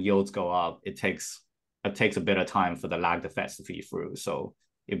 when yields go up, it takes a bit of time for the lagged effects to feed through. So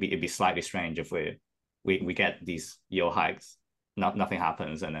it'd be slightly strange if we get these yield hikes, nothing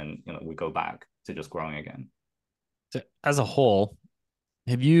happens, and then we go back to just growing again. So as a whole,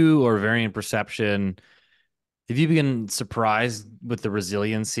 have you or Variant Perception, have you been surprised with the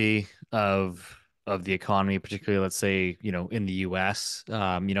resiliency of the economy, particularly let's say, in the US?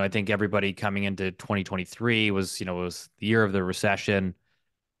 I think everybody coming into 2023 was the year of the recession,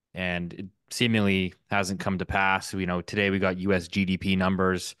 and it seemingly hasn't come to pass. Today we got US GDP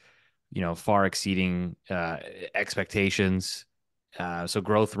numbers, far exceeding expectations. So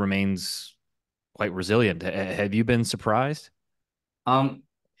growth remains quite resilient. Have you been surprised? Um,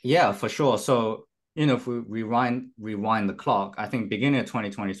 yeah, for sure. So, if we rewind the clock, I think beginning of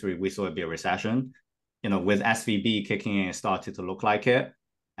 2023, we saw it be a recession. With SVB kicking in, it started to look like it.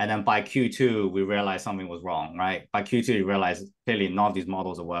 And then by Q2, we realized something was wrong, right? By Q2, we realized clearly none of these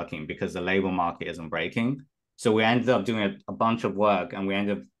models are working because the labor market isn't breaking. So we ended up doing a bunch of work, and we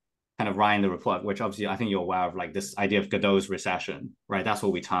ended up kind of writing the report, which obviously I think you're aware of, like this idea of Godot's recession, right? That's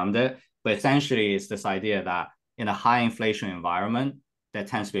what we termed it. But essentially, it's this idea that in a high inflation environment, there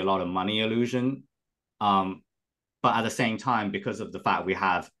tends to be a lot of money illusion. Um, but at the same time, because of the fact we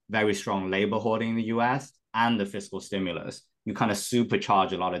have very strong labor hoarding in the US and the fiscal stimulus, you kind of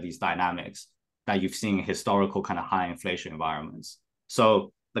supercharge a lot of these dynamics that you've seen in historical kind of high inflation environments.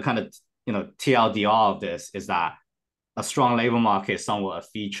 So the kind of TLDR of this is that a strong labor market is somewhat a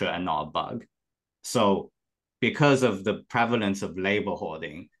feature and not a bug. So because of the prevalence of labor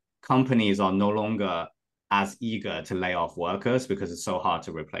hoarding, companies are no longer as eager to lay off workers because it's so hard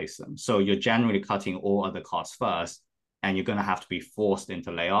to replace them. So you're generally cutting all other costs first, and you're going to have to be forced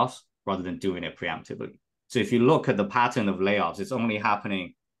into layoffs rather than doing it preemptively. So if you look at the pattern of layoffs, it's only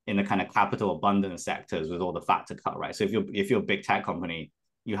happening in the kind of capital abundant sectors with all the fat to cut, right? So if you're a big tech company,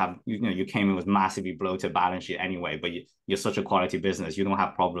 you came in with massively bloated balance sheet anyway, but you're such a quality business, you don't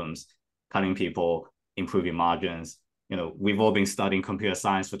have problems cutting people, improving margins. We've all been studying computer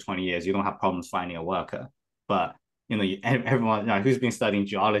science for 20 years. You don't have problems finding a worker. But everyone, who's been studying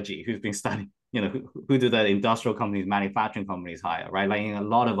geology, who's been studying, who do the industrial companies, manufacturing companies hire, right? Like in a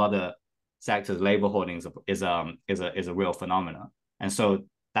lot of other sectors, labor hoarding is a real phenomenon, and so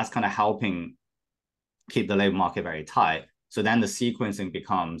that's kind of helping keep the labor market very tight. So then the sequencing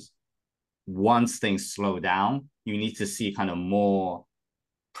becomes, once things slow down, you need to see kind of more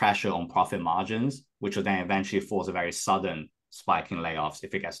pressure on profit margins, which will then eventually force a very sudden spike in layoffs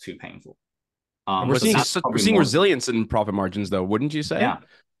if it gets too painful. And we're seeing resilience in profit margins, though, wouldn't you say?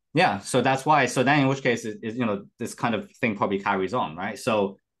 Yeah. So that's why. So then, in which case, this kind of thing probably carries on, right?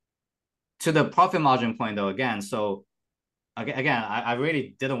 So to the profit margin point, though, again, I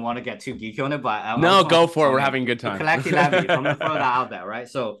really didn't want to get too geeky on it, but no, go for it. We're having a good time. The Kalecki levy. I'm gonna throw that out there, right?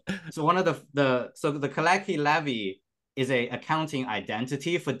 So one of the Kalecki levy is a accounting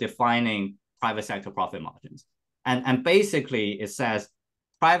identity for defining private sector profit margins, and basically it says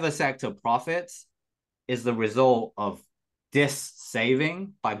private sector profits is the result of this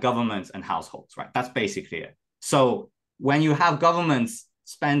saving by governments and households, right? That's basically it. So when you have governments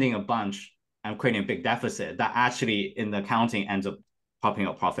spending a bunch and creating a big deficit, that actually in the accounting ends up propping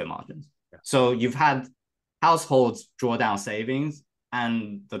up profit margins. Yeah. So you've had households draw down savings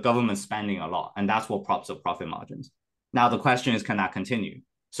and the government spending a lot, and that's what props up profit margins. Now the question is, can that continue?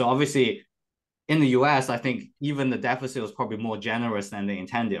 So obviously in the US, I think even the deficit was probably more generous than they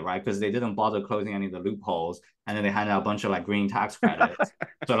intended, right? Because they didn't bother closing any of the loopholes, and then they handed out a bunch of like green tax credits.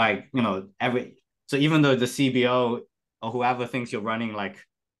 So like, so even though the CBO or whoever thinks you're running like,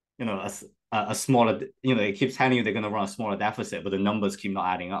 a smaller, it keeps telling you they're going to run a smaller deficit, but the numbers keep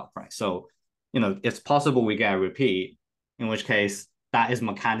not adding up, right? So, it's possible we get a repeat, in which case that is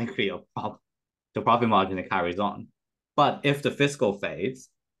mechanically the profit margin that carries on. But if the fiscal fades,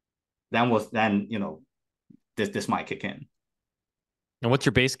 then this might kick in. And what's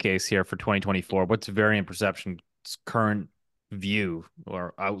your base case here for 2024? What's Variant Perception's current view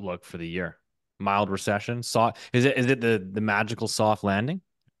or outlook for the year? Mild recession? Is it the magical soft landing?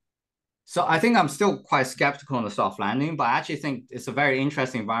 So I think I'm still quite skeptical on the soft landing, but I actually think it's a very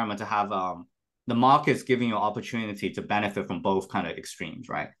interesting environment to have the markets giving you opportunity to benefit from both kind of extremes,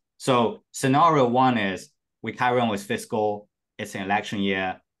 right? So scenario one is we carry on with fiscal, it's an election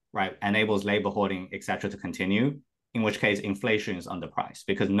year, right? Enables labor hoarding, et cetera, to continue, in which case inflation is underpriced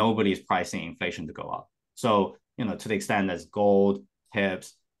because nobody is pricing inflation to go up. So, to the extent there's gold,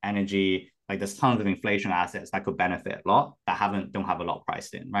 tips, energy, Like there's tons of inflation assets that could benefit a lot that don't have a lot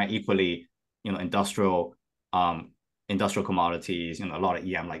priced in, right? Equally, industrial commodities, a lot of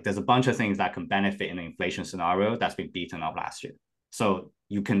EM. Like there's a bunch of things that can benefit in an inflation scenario that's been beaten up last year. So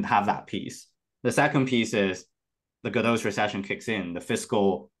you can have that piece. The second piece is the Godot's recession kicks in,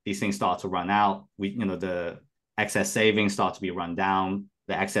 these things start to run out. The excess savings start to be run down,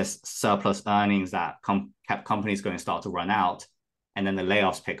 the excess surplus earnings that kept companies going start to run out, and then the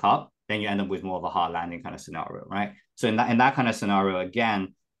layoffs pick up, then you end up with more of a hard landing kind of scenario, right? So in that kind of scenario,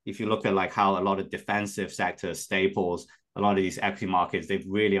 again, if you look at like how a lot of defensive sectors, staples, a lot of these equity markets, they've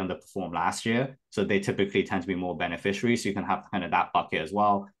really underperformed last year. So they typically tend to be more beneficiaries. So you can have kind of that bucket as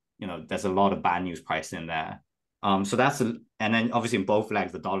well. There's a lot of bad news priced in there. So and then obviously in both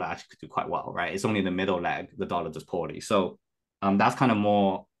legs, the dollar actually could do quite well, right? It's only in the middle leg, the dollar does poorly. So that's kind of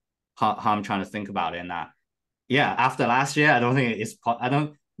more how I'm trying to think about it in that. Yeah, after last year, I don't think it's,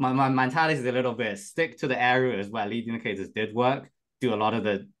 my mentality is a little bit stick to the areas where lead indicators did work,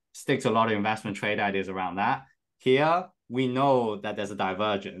 stick to a lot of investment trade ideas around that. Here, we know that there's a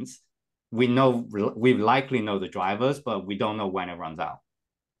divergence. We likely know the drivers, but we don't know when it runs out,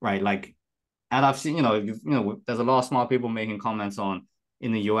 right? Like, and I've seen, there's a lot of smart people making comments on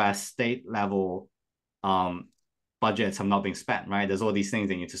in the US state level budgets have not been spent, right? There's all these things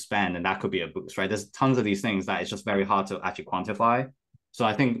they need to spend, and that could be a boost, right? There's tons of these things that it's just very hard to actually quantify. So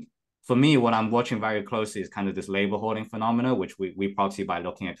I think for me, what I'm watching very closely is kind of this labor hoarding phenomena, which we proxy by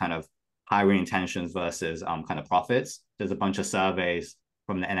looking at kind of hiring intentions versus kind of profits. There's a bunch of surveys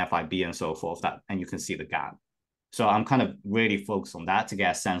from the NFIB and so forth and you can see the gap. So I'm kind of really focused on that to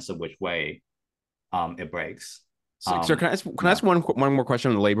get a sense of which way it breaks. Sir, can I ask one more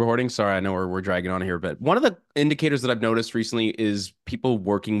question on the labor hoarding? Sorry, I know we're dragging on here, but one of the indicators that I've noticed recently is people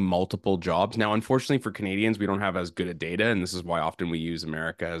working multiple jobs. Now, unfortunately for Canadians, we don't have as good a data, and this is why often we use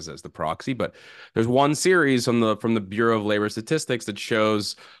America as the proxy. But there's one series from the Bureau of Labor Statistics that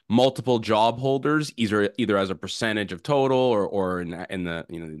shows multiple job holders, either as a percentage of total or in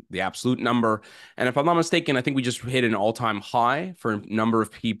the absolute number. And if I'm not mistaken, I think we just hit an all-time high for a number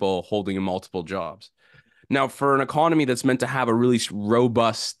of people holding multiple jobs. Now, for an economy that's meant to have a really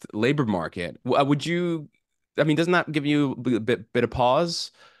robust labor market, doesn't that give you a bit of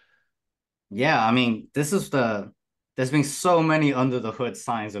pause? Yeah, I mean, there's been so many under the hood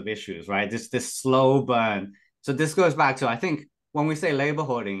signs of issues, right? This slow burn. So this goes back to, I think when we say labor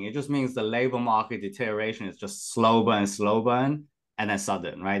hoarding, it just means the labor market deterioration is just slow burn, and then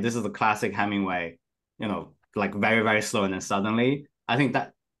sudden, right? This is the classic Hemingway, like very, very slow and then suddenly. I think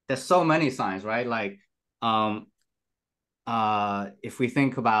that there's so many signs, right? Like, if we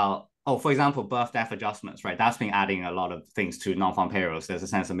think about, for example, birth death adjustments, right? That's been adding a lot of things to non-farm payrolls. There's a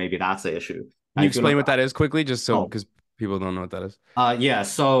sense that maybe that's the issue. Can you explain what that is quickly, just so because people don't know what that is? Yeah.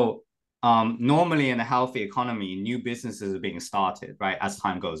 So normally in a healthy economy, new businesses are being started, right, as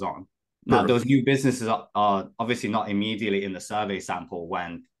time goes on. Now, those new businesses are obviously not immediately in the survey sample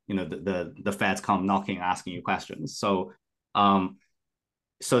when the feds come knocking, asking you questions. So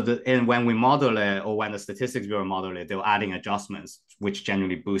when we model it, or when the Statistics Bureau model it, they're adding adjustments, which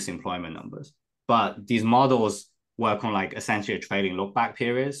generally boost employment numbers. But these models work on like essentially a trailing look back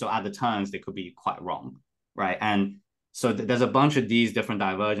period. So at the turns, they could be quite wrong, right? And so there's a bunch of these different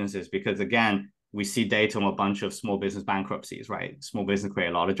divergences because again, we see data on a bunch of small business bankruptcies, right? Small business create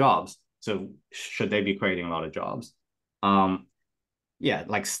a lot of jobs. So should they be creating a lot of jobs? Yeah,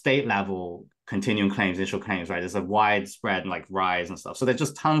 like state level continuing claims, initial claims, right? There's a widespread like rise and stuff. So there's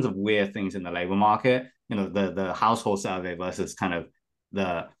just tons of weird things in the labor market. The household survey versus kind of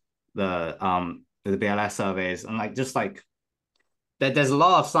the BLS surveys, and like just like there's a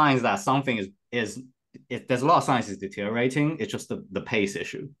lot of signs that something there's a lot of signs is deteriorating. It's just the pace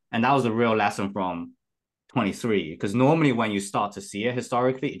issue, and that was a real lesson from 23. Because normally when you start to see it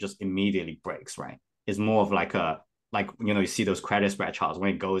historically, it just immediately breaks, right? It's more of like you see those credit spread charts.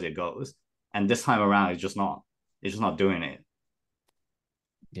 When it goes. And this time around, it's just not doing it.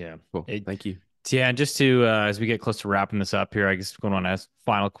 Yeah. Cool. Thank you. Tian, just to as we get close to wrapping this up here, I guess going on as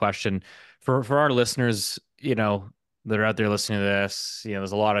final question for our listeners, that are out there listening to this,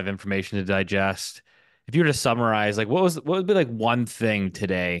 there's a lot of information to digest. If you were to summarize, like what would be like one thing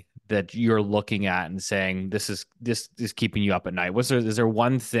today that you're looking at and saying this is keeping you up at night? Is there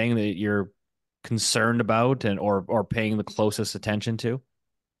one thing that you're concerned about or paying the closest attention to?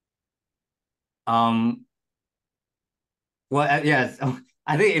 Well, yeah,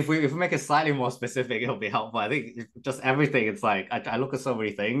 I think if we make it slightly more specific, it'll be helpful. I think just everything. It's like I look at so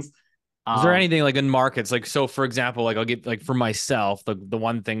many things. Is there anything like in markets, like so? For example, like I'll get like for myself, the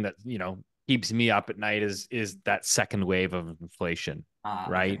one thing that keeps me up at night is that second wave of inflation,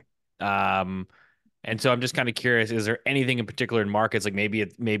 right? And so I'm just kind of curious, is there anything in particular in markets, like maybe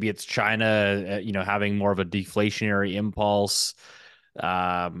it's China, having more of a deflationary impulse,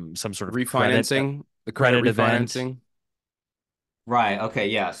 some sort of Refinancing, the credit credit event. refinancing. Right. Okay.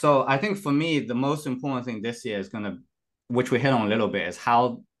 Yeah. So I think for me, the most important thing this year is gonna, which we hit on a little bit, is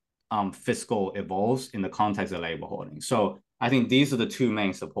how fiscal evolves in the context of labor hoarding. So I think these are the two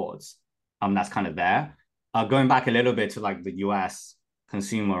main supports that's kind of there. Going back a little bit to like the US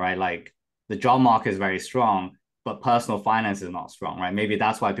consumer, right? Like the job market is very strong, but personal finance is not strong, right? Maybe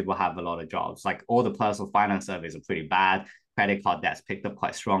that's why people have a lot of jobs. Like all the personal finance surveys are pretty bad. Credit card debt's picked up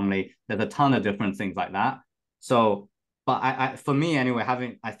quite strongly. There's a ton of different things like that. So but for me anyway,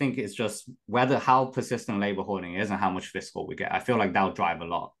 I think it's just whether how persistent labor hoarding is and how much fiscal we get. I feel like that'll drive a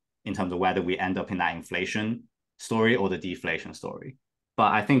lot in terms of whether we end up in that inflation story or the deflation story.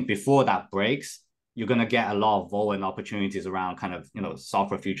 But I think before that breaks, you're going to get a lot of vol and opportunities around kind of,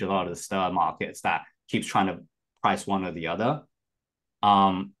 software futures, a lot of the stir markets that keeps trying to price one or the other.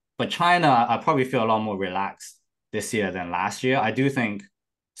 But China, I probably feel a lot more relaxed this year than last year. I do think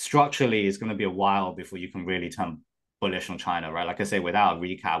structurally it's going to be a while before you can really turn bullish on China, right? Like I say, without a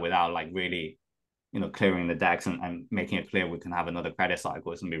recap, without like really, clearing the decks and making it clear we can have another credit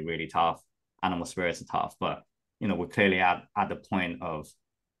cycle, it's gonna be really tough. Animal spirits are tough, but we're clearly at the point of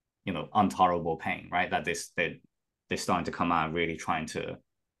intolerable pain, right? That they're starting to come out and really trying to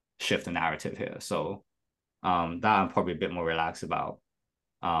shift the narrative here. So that I'm probably a bit more relaxed about.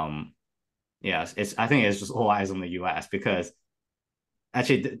 Yeah, I think it's just all eyes on the US because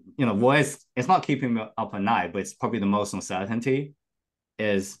actually, what is it's not keeping me up at night, but it's probably the most uncertainty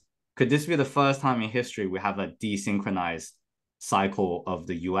is could this be the first time in history we have a desynchronized cycle of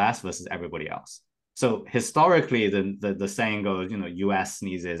the US versus everybody else? So historically, the saying goes, US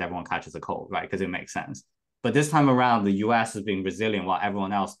sneezes, everyone catches a cold, right? Because it makes sense. But this time around, the US has been resilient while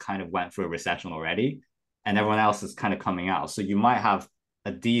everyone else kind of went through a recession already, and everyone else is kind of coming out. So you might have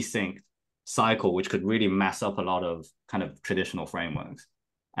a desync cycle, which could really mess up a lot of kind of traditional frameworks.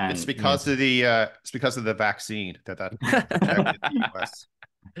 And it's because of the vaccine that protected the US.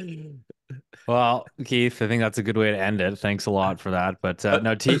 Well, Keith, I think that's a good way to end it. Thanks a lot for that. But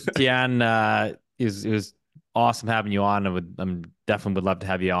no, Tian, it was awesome having you on. I'm definitely would love to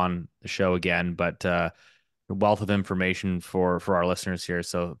have you on the show again. But a wealth of information for our listeners here.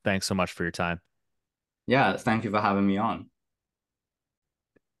 So thanks so much for your time. Yeah, thank you for having me on.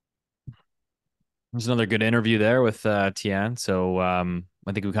 There's another good interview there with Tian. So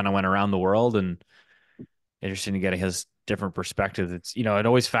I think we kind of went around the world and interesting to get his different perspectives. It's it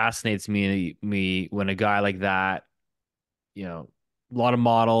always fascinates me when a guy like that, a lot of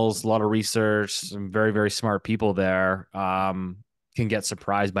models, a lot of research, some very, very smart people there, can get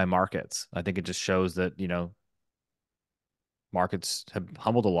surprised by markets. I think it just shows that, markets have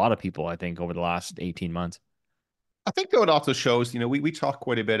humbled a lot of people, I think, over the last 18 months. I think though it also shows, we talk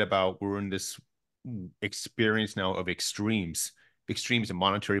quite a bit about we're in this experience now of extremes in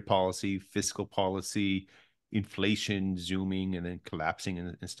monetary policy, fiscal policy, inflation zooming and then collapsing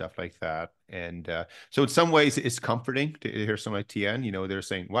and stuff like that. And so in some ways it's comforting to hear someone like Tian, they're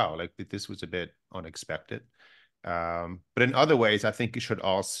saying, wow, like this was a bit unexpected. But in other ways, I think it should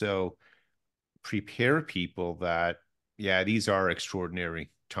also prepare people that, yeah, these are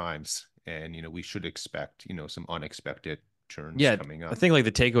extraordinary times. And, we should expect, some unexpected turns coming up. I think like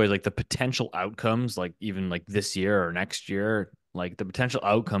the takeaway, like the potential outcomes, like even like this year or next year, like the potential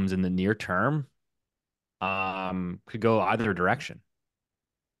outcomes in the near term could go either direction,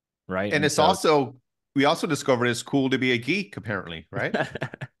 right? And it's so also we also discovered it's cool to be a geek, apparently, right?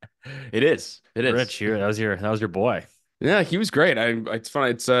 It is. Rich, here that was your boy. Yeah, he was great. It's fun.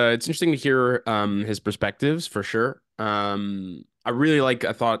 It's interesting to hear his perspectives for sure. I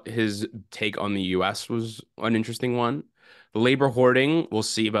thought his take on the US was an interesting one. The labor hoarding, we'll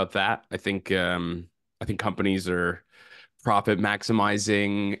see about that. I think companies are profit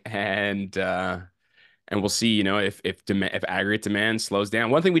maximizing and we'll see, if aggregate demand slows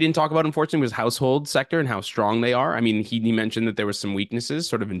down. One thing we didn't talk about, unfortunately, was household sector and how strong they are. I mean, he mentioned that there was some weaknesses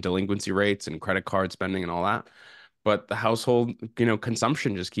sort of in delinquency rates and credit card spending and all that. But the household,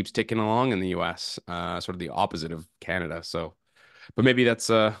 consumption just keeps ticking along in the US, sort of the opposite of Canada. So, but maybe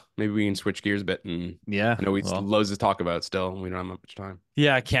maybe we can switch gears a bit. And yeah, I know we loads to talk about still. We don't have much time.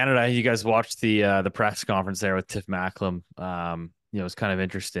 Yeah, Canada. You guys watched the press conference there with Tiff Macklem. It was kind of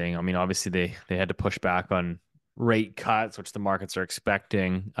interesting. I mean, obviously they had to push back on rate cuts, which the markets are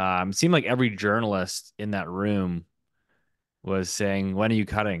expecting. It seemed like every journalist in that room was saying, "When are you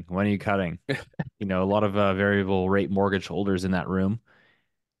cutting? When are you cutting?" A lot of variable rate mortgage holders in that room,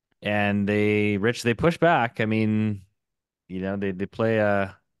 and they push back. I mean, they play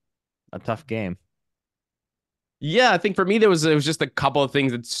a tough game. Yeah, I think for me it was just a couple of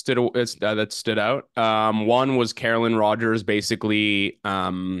things that stood out. One was Carolyn Rogers basically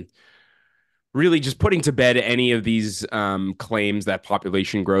really just putting to bed any of these claims that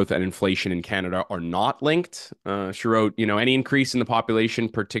population growth and inflation in Canada are not linked. She wrote, any increase in the population,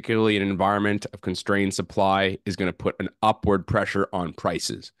 particularly in an environment of constrained supply, is going to put an upward pressure on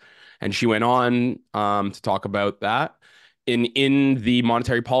prices. And she went on to talk about that. In the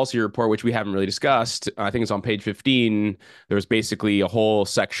monetary policy report, which we haven't really discussed, I think it's on page 15, there was basically a whole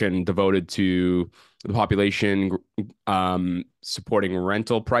section devoted to the population supporting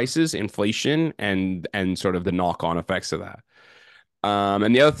rental prices, inflation, and sort of the knock-on effects of that.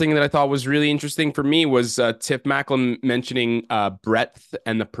 And the other thing that I thought was really interesting for me was Tiff Macklem mentioning breadth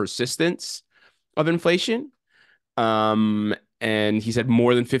and the persistence of inflation. And he said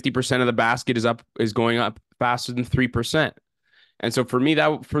more than 50% of the basket is going up faster than 3%. And so for me,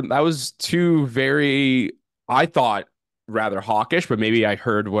 that was two very, I thought, rather hawkish, but maybe I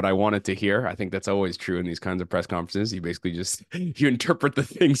heard what I wanted to hear. I think that's always true in these kinds of press conferences. You basically just you interpret the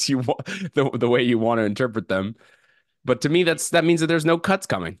things you want the way you want to interpret them. But to me, that means that there's no cuts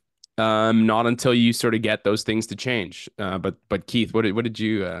coming. Not until you sort of get those things to change. But Keith, what did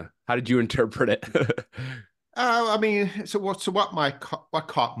you how did you interpret it? I mean, what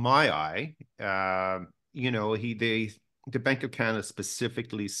caught my eye? The Bank of Canada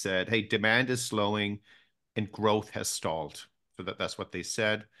specifically said, "Hey, demand is slowing, and growth has stalled." So that's what they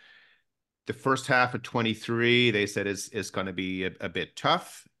said. The first half of 23, they said is going to be a bit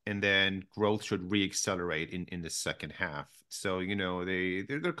tough, and then growth should reaccelerate in the second half. So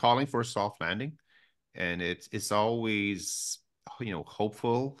they're calling for a soft landing, and it's always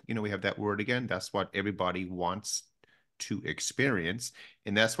hopeful. We have that word again. That's what everybody wants to experience,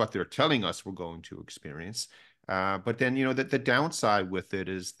 and that's what they're telling us we're going to experience. But then the downside with it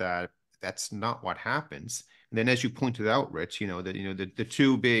is that that's not what happens. And then, as you pointed out, Rich, the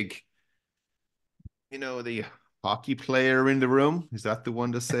two big, the hockey player in the room, is that the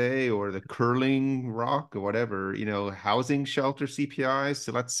one to say, or the curling rock or whatever, housing shelter CPI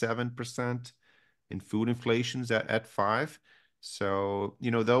still at 7%, and food inflation's at 5%. So,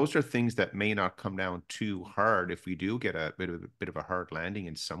 those are things that may not come down too hard if we do get a bit of a hard landing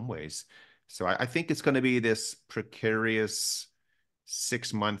in some ways. So I think it's going to be this precarious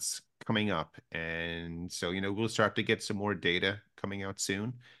 6 months coming up. And so, we'll start to get some more data coming out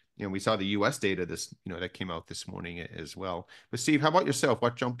soon. We saw the US data that came out this morning as well. But Steve, how about yourself?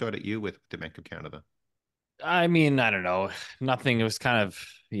 What jumped out at you with the Bank of Canada? I mean, I don't know. Nothing. It was kind of,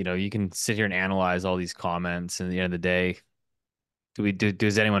 you can sit here and analyze all these comments, and at the end of the day,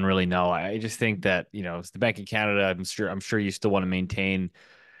 does anyone really know? I just think that, it's the Bank of Canada. I'm sure you still want to maintain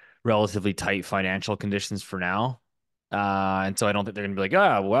relatively tight financial conditions for now. And so I don't think they're gonna be like,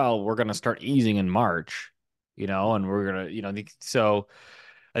 well, we're gonna start easing in March, and we're gonna, so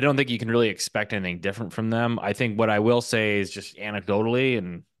I don't think you can really expect anything different from them. I think what I will say is just anecdotally,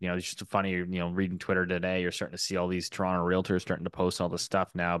 and it's just funny, reading Twitter today, you're starting to see all these Toronto realtors starting to post all this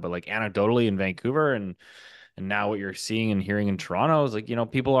stuff now. But like anecdotally in Vancouver and now what you're seeing and hearing in Toronto is like,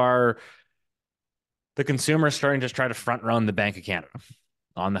 the consumer is starting to try to front run the Bank of Canada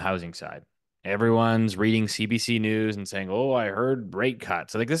on the housing side. Everyone's reading CBC News and saying, "Oh, I heard rate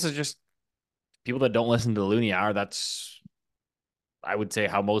cuts." So like this is just people that don't listen to the Loonie Hour. That's, I would say,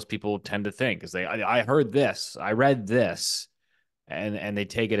 how most people tend to think is I heard this, I read this, and they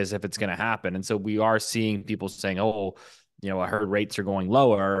take it as if it's going to happen. And so we are seeing people saying, "Oh, I heard rates are going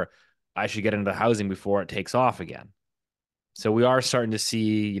lower. I should get into housing before it takes off again." So we are starting to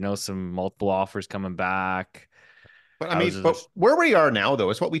see, some multiple offers coming back. But I mean, but where we are now, though,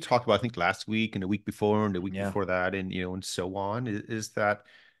 is what we talked about, I think, last week and the week before and the week before that, and and so on, is that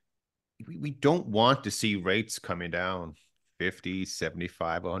we don't want to see rates coming down 50,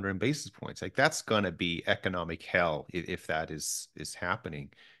 75, 100 basis points. Like that's going to be economic hell if that is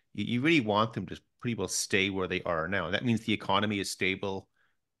happening. You really want them to pretty well stay where they are now. That means the economy is stable,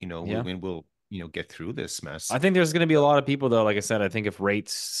 and we'll get through this mess. I think there's going to be a lot of people, though. Like I said, I think if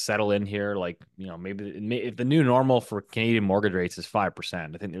rates settle in here, like, maybe if the new normal for Canadian mortgage rates is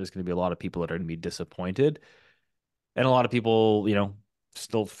 5%, I think there's going to be a lot of people that are going to be disappointed. And a lot of people,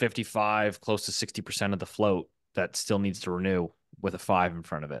 still 55, close to 60% of the float that still needs to renew with a 5 in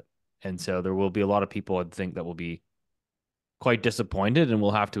front of it. And so there will be a lot of people, I think, that will be quite disappointed and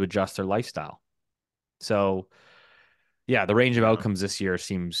will have to adjust their lifestyle. So, yeah, the range of outcomes this year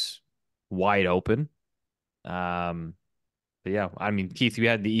seems wide open. But yeah, I mean, Keith, you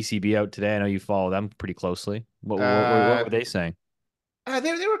had the ECB out today. I know you follow them pretty closely. What were they saying?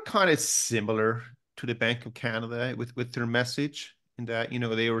 They were kind of similar to the Bank of Canada with their message. in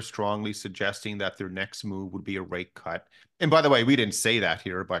that, they were strongly suggesting that their next move would be a rate cut. And by the way, we didn't say that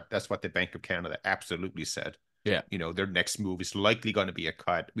here, but that's what the Bank of Canada absolutely said. Yeah. Their next move is likely going to be a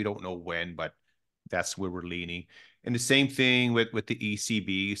cut. We don't know when, but that's where we're leaning. And the same thing with the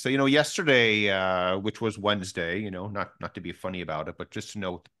ECB. So, yesterday, which was Wednesday, not to be funny about it, but just to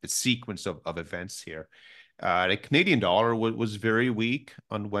note the sequence of events here. The Canadian dollar was very weak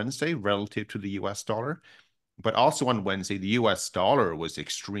on Wednesday relative to the US dollar. But also on Wednesday, the US dollar was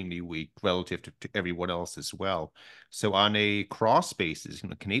extremely weak relative to everyone else as well. So on a cross basis,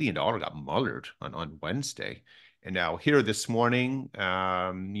 Canadian dollar got mullered on Wednesday. And now here this morning,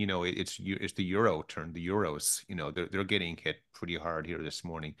 it's the euro turn, the euros, they're getting hit pretty hard here this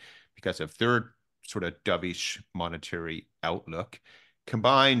morning because of their sort of dovish monetary outlook.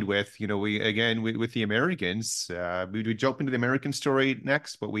 Combined with, with the Americans, we jump into the American story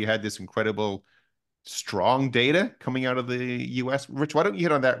next, but we had this incredible strong data coming out of the US. Rich, why don't you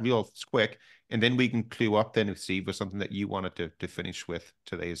hit on that real quick, and then we can clue up then, Steve, with something that you wanted to finish with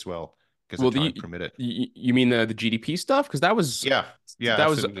today as well, because the time permitted. You mean the GDP stuff? Because that was yeah,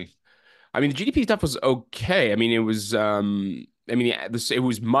 absolutely. I mean, the GDP stuff was okay. I mean, it was it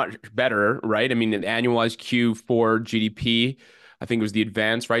was much better, right? I mean, an annualized Q4 GDP, I think it was the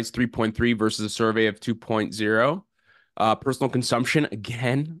advance, right? It's 3.3 versus a survey of 2.0. Personal consumption,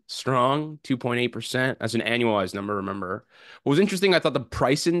 again, strong, 2.8%. That's an annualized number, remember. What was interesting, I thought the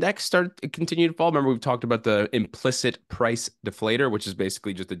price index continued to fall. Remember, we've talked about the implicit price deflator, which is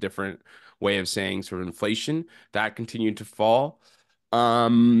basically just a different way of saying sort of inflation. That continued to fall.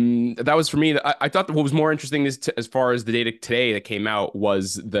 That was for me. I thought that what was more interesting is as far as the data today that came out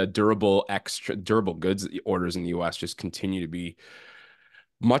was the durable goods orders in the US just continue to be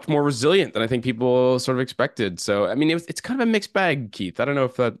much more resilient than I think people sort of expected. So, I mean, it's kind of a mixed bag, Keith. I don't know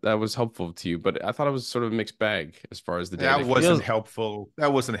if that was helpful to you, but I thought it was sort of a mixed bag as far as the data. That wasn't helpful.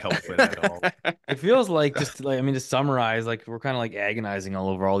 That wasn't helpful at all. It feels like to summarize, like we're kind of like agonizing all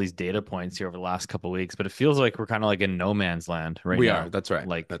over all these data points here over the last couple of weeks, but it feels like we're kind of like in no man's land right now. We are. That's right.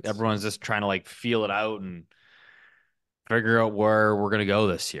 Like everyone's just trying to like feel it out and figure out where we're going to go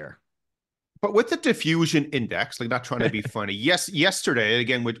this year. But with the diffusion index, like not trying to be funny, yesterday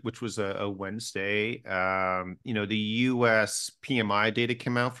again, which was a Wednesday, the U.S. PMI data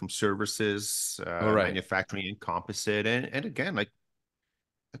came out from services, manufacturing, and composite, and again, like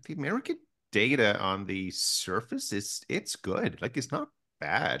the American data on the surface it's good, like it's not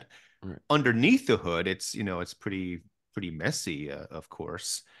bad. Right. Underneath the hood, it's pretty messy, of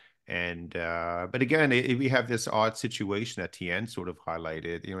course. And but again, we have this odd situation that Tian sort of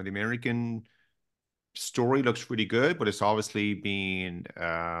highlighted. The American story looks pretty good, but it's obviously being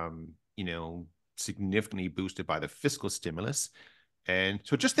significantly boosted by the fiscal stimulus. And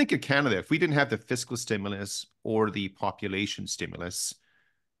so just think of Canada. If we didn't have the fiscal stimulus or the population stimulus,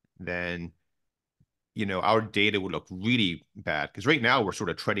 then our data would look really bad, because right now we're sort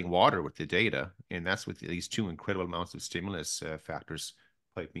of treading water with the data, and that's with these two incredible amounts of stimulus factors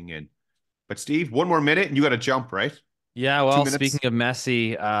piping in. But Steve, one more minute and you got to jump, right? Yeah, well, speaking of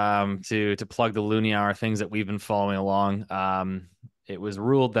messy, to plug the Loonie Hour, things that we've been following along, it was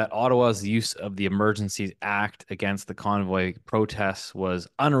ruled that Ottawa's use of the Emergencies Act against the convoy protests was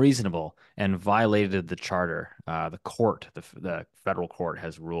unreasonable and violated the charter. The court, the federal court,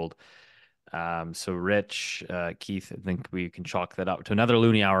 has ruled. So Rich, Keith, I think we can chalk that up to another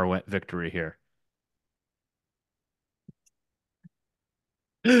Loonie Hour victory here.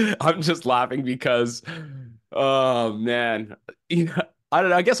 I'm just laughing because, oh man, I don't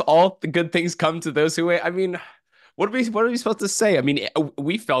know. I guess all the good things come to those who wait. I mean, what are we supposed to say? I mean,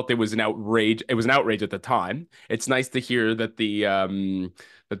 we felt it was an outrage. It was an outrage at the time. It's nice to hear that the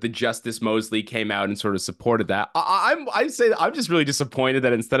Justice Mosley came out and sort of supported that. I'd say I'm just really disappointed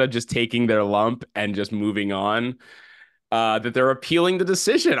that instead of just taking their lump and just moving on, that they're appealing the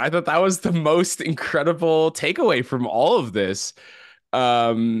decision. I thought that was the most incredible takeaway from all of this.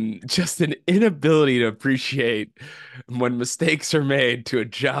 Just an inability to appreciate when mistakes are made, to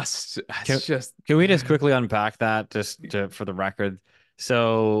adjust. Can we just quickly unpack that for the record?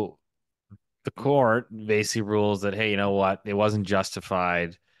 So the court basically rules that, hey, you know what, it wasn't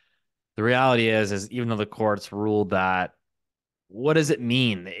justified. The reality is even though the courts ruled that, what does it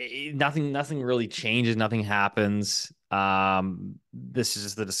mean? Nothing really changes, nothing happens. This is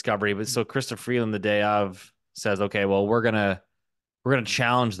just the discovery. But so Krista Freeland, the day of, says, okay, well, we're gonna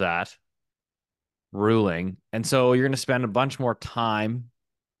challenge that ruling. And so you're going to spend a bunch more time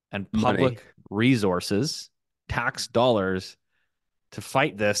and public resources, tax dollars, to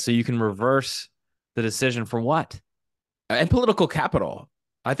fight this so you can reverse the decision for what? And political capital.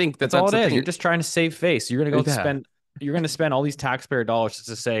 I think that's all it is. Thing. You're just trying to save face. You're going to go spend you're going to spend all these taxpayer dollars just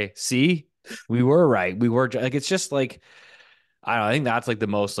to say, see, we were right. We were like, it's just like, I don't know. I think that's like the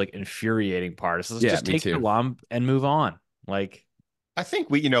most like infuriating part. So let's Yeah, just me take the too. lump and move on. Like, I think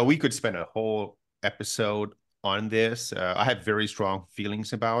we could spend a whole episode on this. I have very strong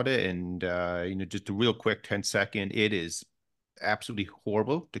feelings about it, and just a real quick 10-second. It is absolutely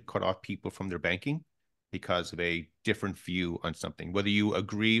horrible to cut off people from their banking because of a different view on something. Whether you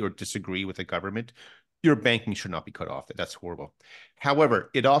agree or disagree with the government, your banking should not be cut off. That's horrible. However,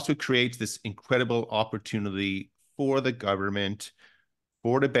 it also creates this incredible opportunity for the government,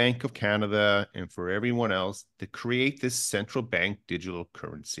 for the Bank of Canada, and for everyone else to create this central bank digital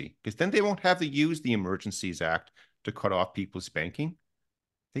currency. Because then they won't have to use the Emergencies Act to cut off people's banking.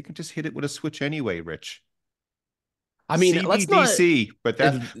 They can just hit it with a switch anyway, Rich. I mean, let's not. CBDC,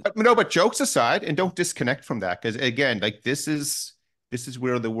 but jokes aside, and don't disconnect from that, because again, like this is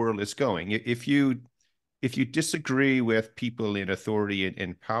where the world is going. If you disagree with people in authority and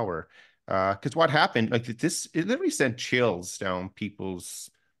in power, because what happened, like this, it literally sent chills down people's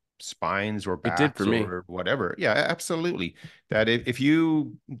spines or It did for backs me. or whatever. Yeah, absolutely. That if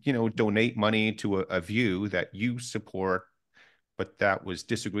you donate money to a view that you support, but that was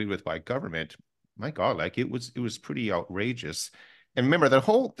disagreed with by government, my God, like it was pretty outrageous. And remember, the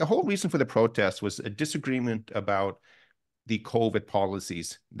whole reason for the protest was a disagreement about the COVID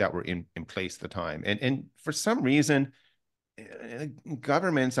policies that were in place at the time. And for some reason,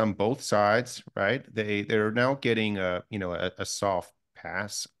 governments on both sides, right? They're now getting a soft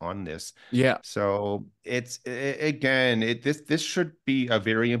pass on this. Yeah. So it's again, this should be a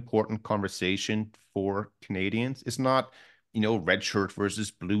very important conversation for Canadians. It's not, red shirt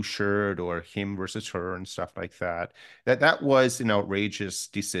versus blue shirt or him versus her and stuff like that. That was an outrageous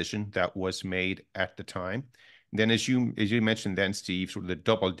decision that was made at the time. Then, as you mentioned, then Steve, sort of the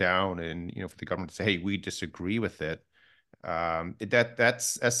double down and for the government to say, hey, we disagree with it.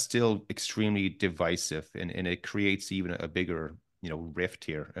 That's still extremely divisive, and it creates even a bigger rift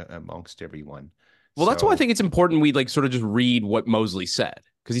here amongst everyone. Well, that's why I So, think it's important we like sort of just read what Mosley said.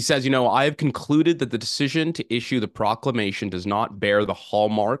 Because he says, I have concluded that the decision to issue the proclamation does not bear the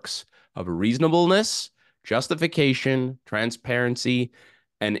hallmarks of reasonableness, justification, transparency,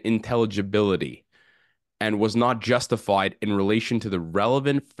 and intelligibility, and was not justified in relation to the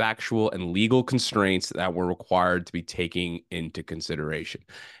relevant factual and legal constraints that were required to be taken into consideration.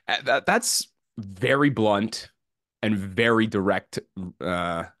 That's very blunt and very direct.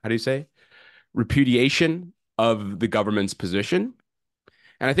 How do you say? Repudiation of the government's position.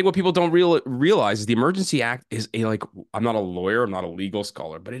 And I think what people don't realize is the Emergency Act is I'm not a lawyer, I'm not a legal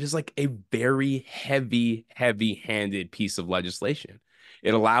scholar, but it is like a very heavy-handed piece of legislation.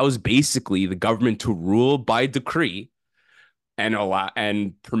 It allows basically the government to rule by decree and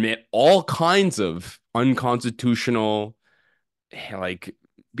permit all kinds of unconstitutional like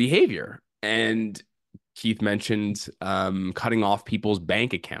behavior. And Keith mentioned cutting off people's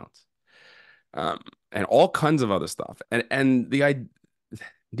bank accounts um, and all kinds of other stuff. And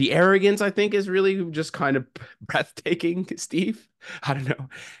the arrogance, I think, is really just kind of breathtaking, Steve. I don't know.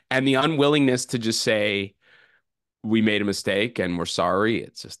 And the unwillingness to just say, we made a mistake and we're sorry.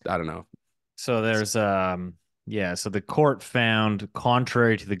 It's just, I don't know. so there's so the court found,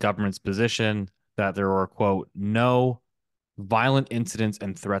 contrary to the government's position, that there were, quote, no violent incidents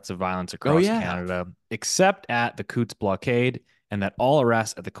and threats of violence Oh, across yeah. Canada, except at the Coots blockade, and that all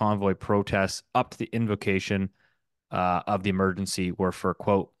arrests at the convoy protests up to the invocation of the emergency were for,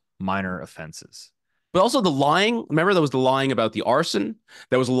 quote, minor offenses. But also the lying. Remember, there was the lying about the arson.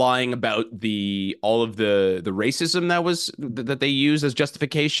 There was lying about all of the racism that they used as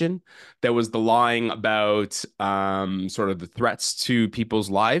justification. There was the lying about sort of the threats to people's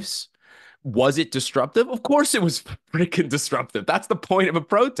lives. Was it disruptive? Of course, it was freaking disruptive. That's the point of a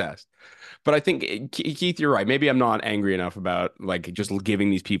protest. But I think Keith, you're right. Maybe I'm not angry enough about like just giving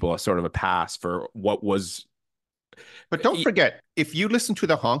these people a sort of a pass for what was. but don't forget, if you listen to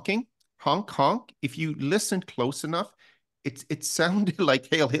the honking, honk honk, if you listen close enough, it sounded like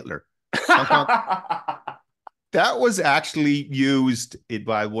Hail Hitler. Honk honk. That was actually used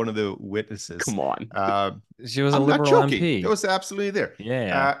by one of the witnesses. Come on. She was a I'm not liberal joking. MP. It was absolutely there.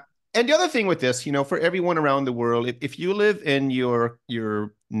 Yeah. And the other thing with this, for everyone around the world, if you live in your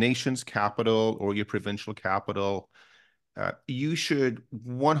nation's capital or your provincial capital, you should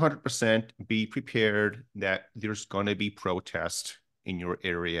 100% be prepared that there's going to be protest in your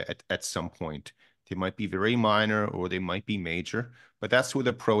area at some point. They might be very minor or they might be major, but that's where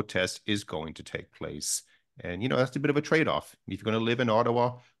the protest is going to take place. And, that's a bit of a trade-off. If you're going to live in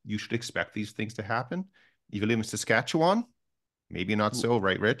Ottawa, you should expect these things to happen. If you live in Saskatchewan, maybe not so,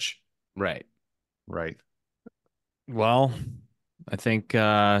 right, Rich? Right. Right. Well, I think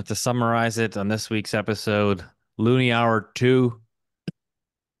to summarize it on this week's episode, Looney Hour 2,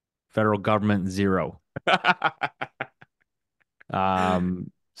 federal government 0.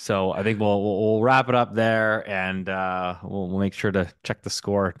 So I think we'll wrap it up there, and we'll make sure to check the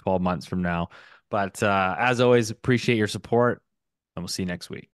score 12 months from now. But as always, appreciate your support, and we'll see you next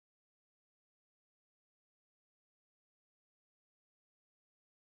week.